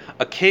pneim."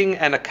 A king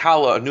and a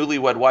kala, a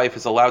newlywed wife,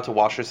 is allowed to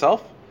wash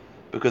herself,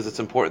 because it's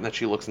important that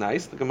she looks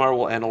nice. The Gemara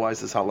will analyze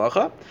this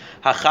halacha.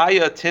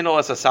 Hachaya tino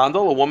as a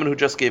sandal. A woman who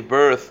just gave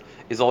birth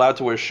is allowed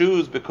to wear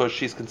shoes because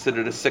she's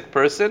considered a sick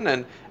person,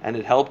 and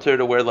it helped her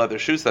to wear leather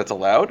shoes. That's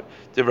allowed.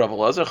 Div Rav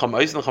Elazar, Chum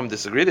Eisen and Chum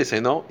disagree. They say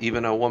no,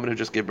 even a woman who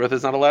just gave birth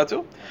is not allowed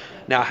to.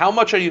 Now, how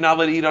much are you not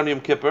allowed to eat on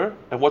Yom Kippur?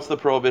 And what's the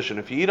prohibition?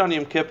 If you eat on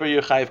Yom Kippur,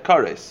 you're chayiv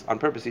kares. On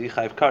purpose, you eat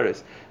chayiv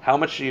kares. How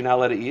much are you not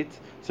allowed to eat?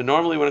 So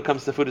normally when it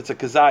comes to food, it's a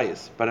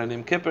kazayis, but on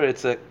Yom Kippur,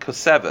 it's a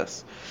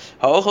koseves.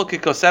 Ha'ochel ki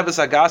koseves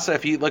agasa,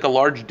 if you eat like a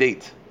large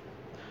date.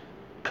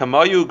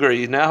 Kamayu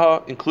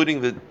gerineha,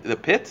 including the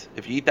pit,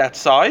 if you eat that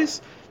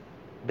size,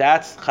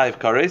 that's chayiv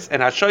kares.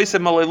 And hashoyse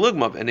malay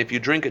lugmav, and if you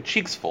drink a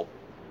cheeks full,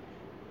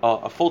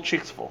 a full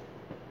cheeks full,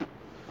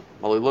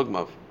 malay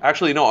lugmav.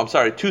 Actually, no, I'm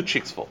sorry, 2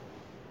 cheeks full.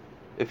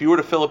 If you were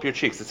to fill up your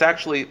cheeks,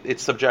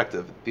 it's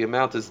subjective. The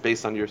amount is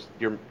based on your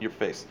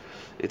face.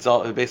 It's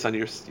all based on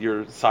your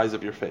size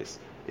of your face.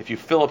 If you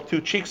fill up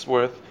 2 cheeks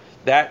worth,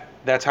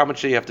 that's how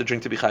much you have to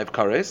drink to be chayiv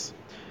kares.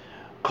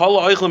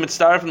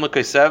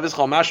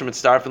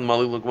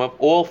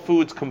 All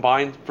foods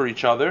combined for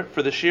each other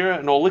for the shira,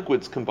 and all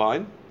liquids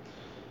combined.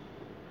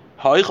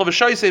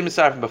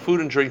 But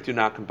food and drink do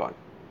not combine.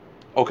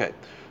 Okay,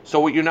 so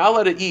what you're not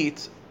allowed to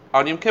eat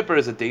on Yom Kippur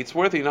is a date's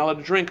worth. You're not allowed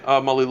to drink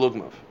mali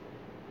lugmav.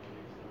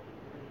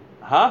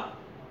 Huh?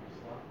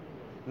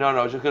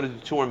 No, just going to do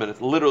 2 more minutes.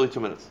 Literally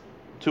 2 minutes.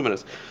 2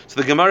 minutes. So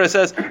the Gemara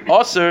says,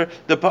 Aser,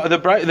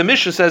 the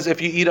Mishnah says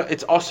if you eat,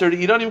 it's Aser to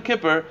eat on Yom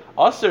Kippur.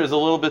 Aser is a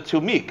little bit too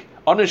meek.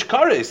 Anish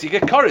kares, you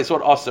get kares.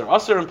 What Aser?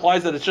 Aser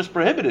implies that it's just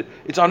prohibited.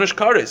 It's Anish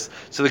kares.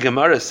 So the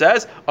Gemara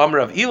says,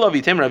 Amrav Ilav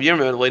Yitem Rav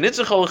Yirmiyah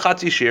Leinitzachol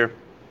Chatzi Shir.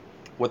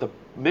 what the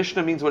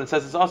Mishnah means when it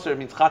says it's aser, it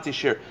means chatzi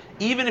shir.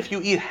 Even if you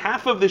eat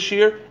half of the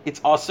shir,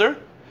 it's aser.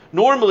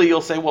 Normally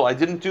you'll say, well, I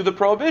didn't do the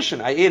prohibition.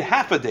 I ate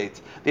half a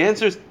date. The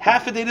answer is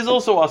half a date is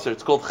also aser.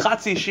 It's called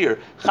chatzi shir.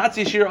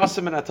 Chatzi shir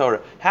aser min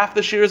haTorah. Half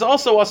the shir is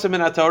also aser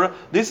min haTorah.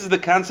 This is the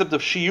concept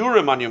of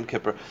shiurim on Yom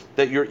Kippur,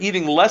 that you're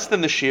eating less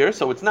than the shir,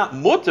 so it's not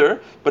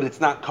mutter, but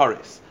it's not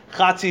kares.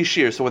 Chatzi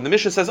shir. So when the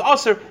Mishnah says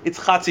aser, it's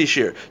chatzi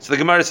shir. So the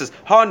Gemara says,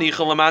 Ha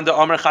nichel amanda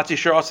amar chatzi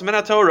shir aser min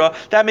haTorah.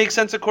 That makes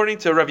sense according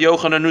to Rabbi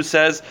Yochanan, who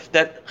says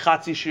that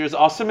chatzi shir is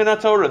aser min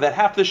haTorah, that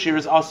half the shir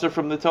is aser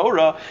from the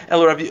Torah. But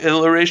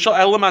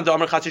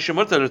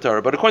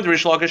according to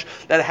Rish Lakish,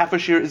 that half a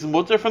shir is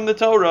mutter from the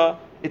Torah.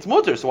 It's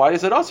mutter. So why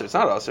is it aser? It's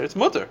not aser. It's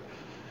mutter.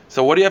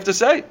 So what do you have to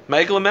say? So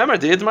Hanich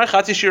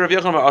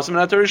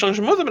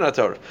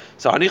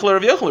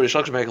Rav Yochanan, Rish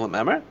Lakish Mekel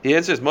Memer. The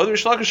answer is Mother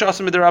Rish Lakish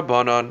Aser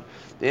Midirabanan.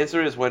 The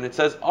answer is when it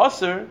says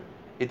aser,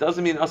 it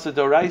doesn't mean aser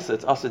doraisa,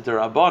 it's aser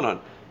derabanan.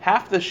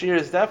 Half the shir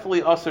is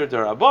definitely aser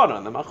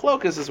derabanan. The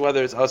machlokas is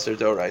whether it's aser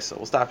doraisa.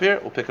 We'll stop here.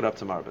 We'll pick it up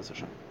tomorrow.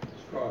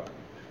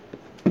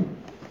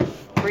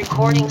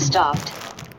 Recording stopped.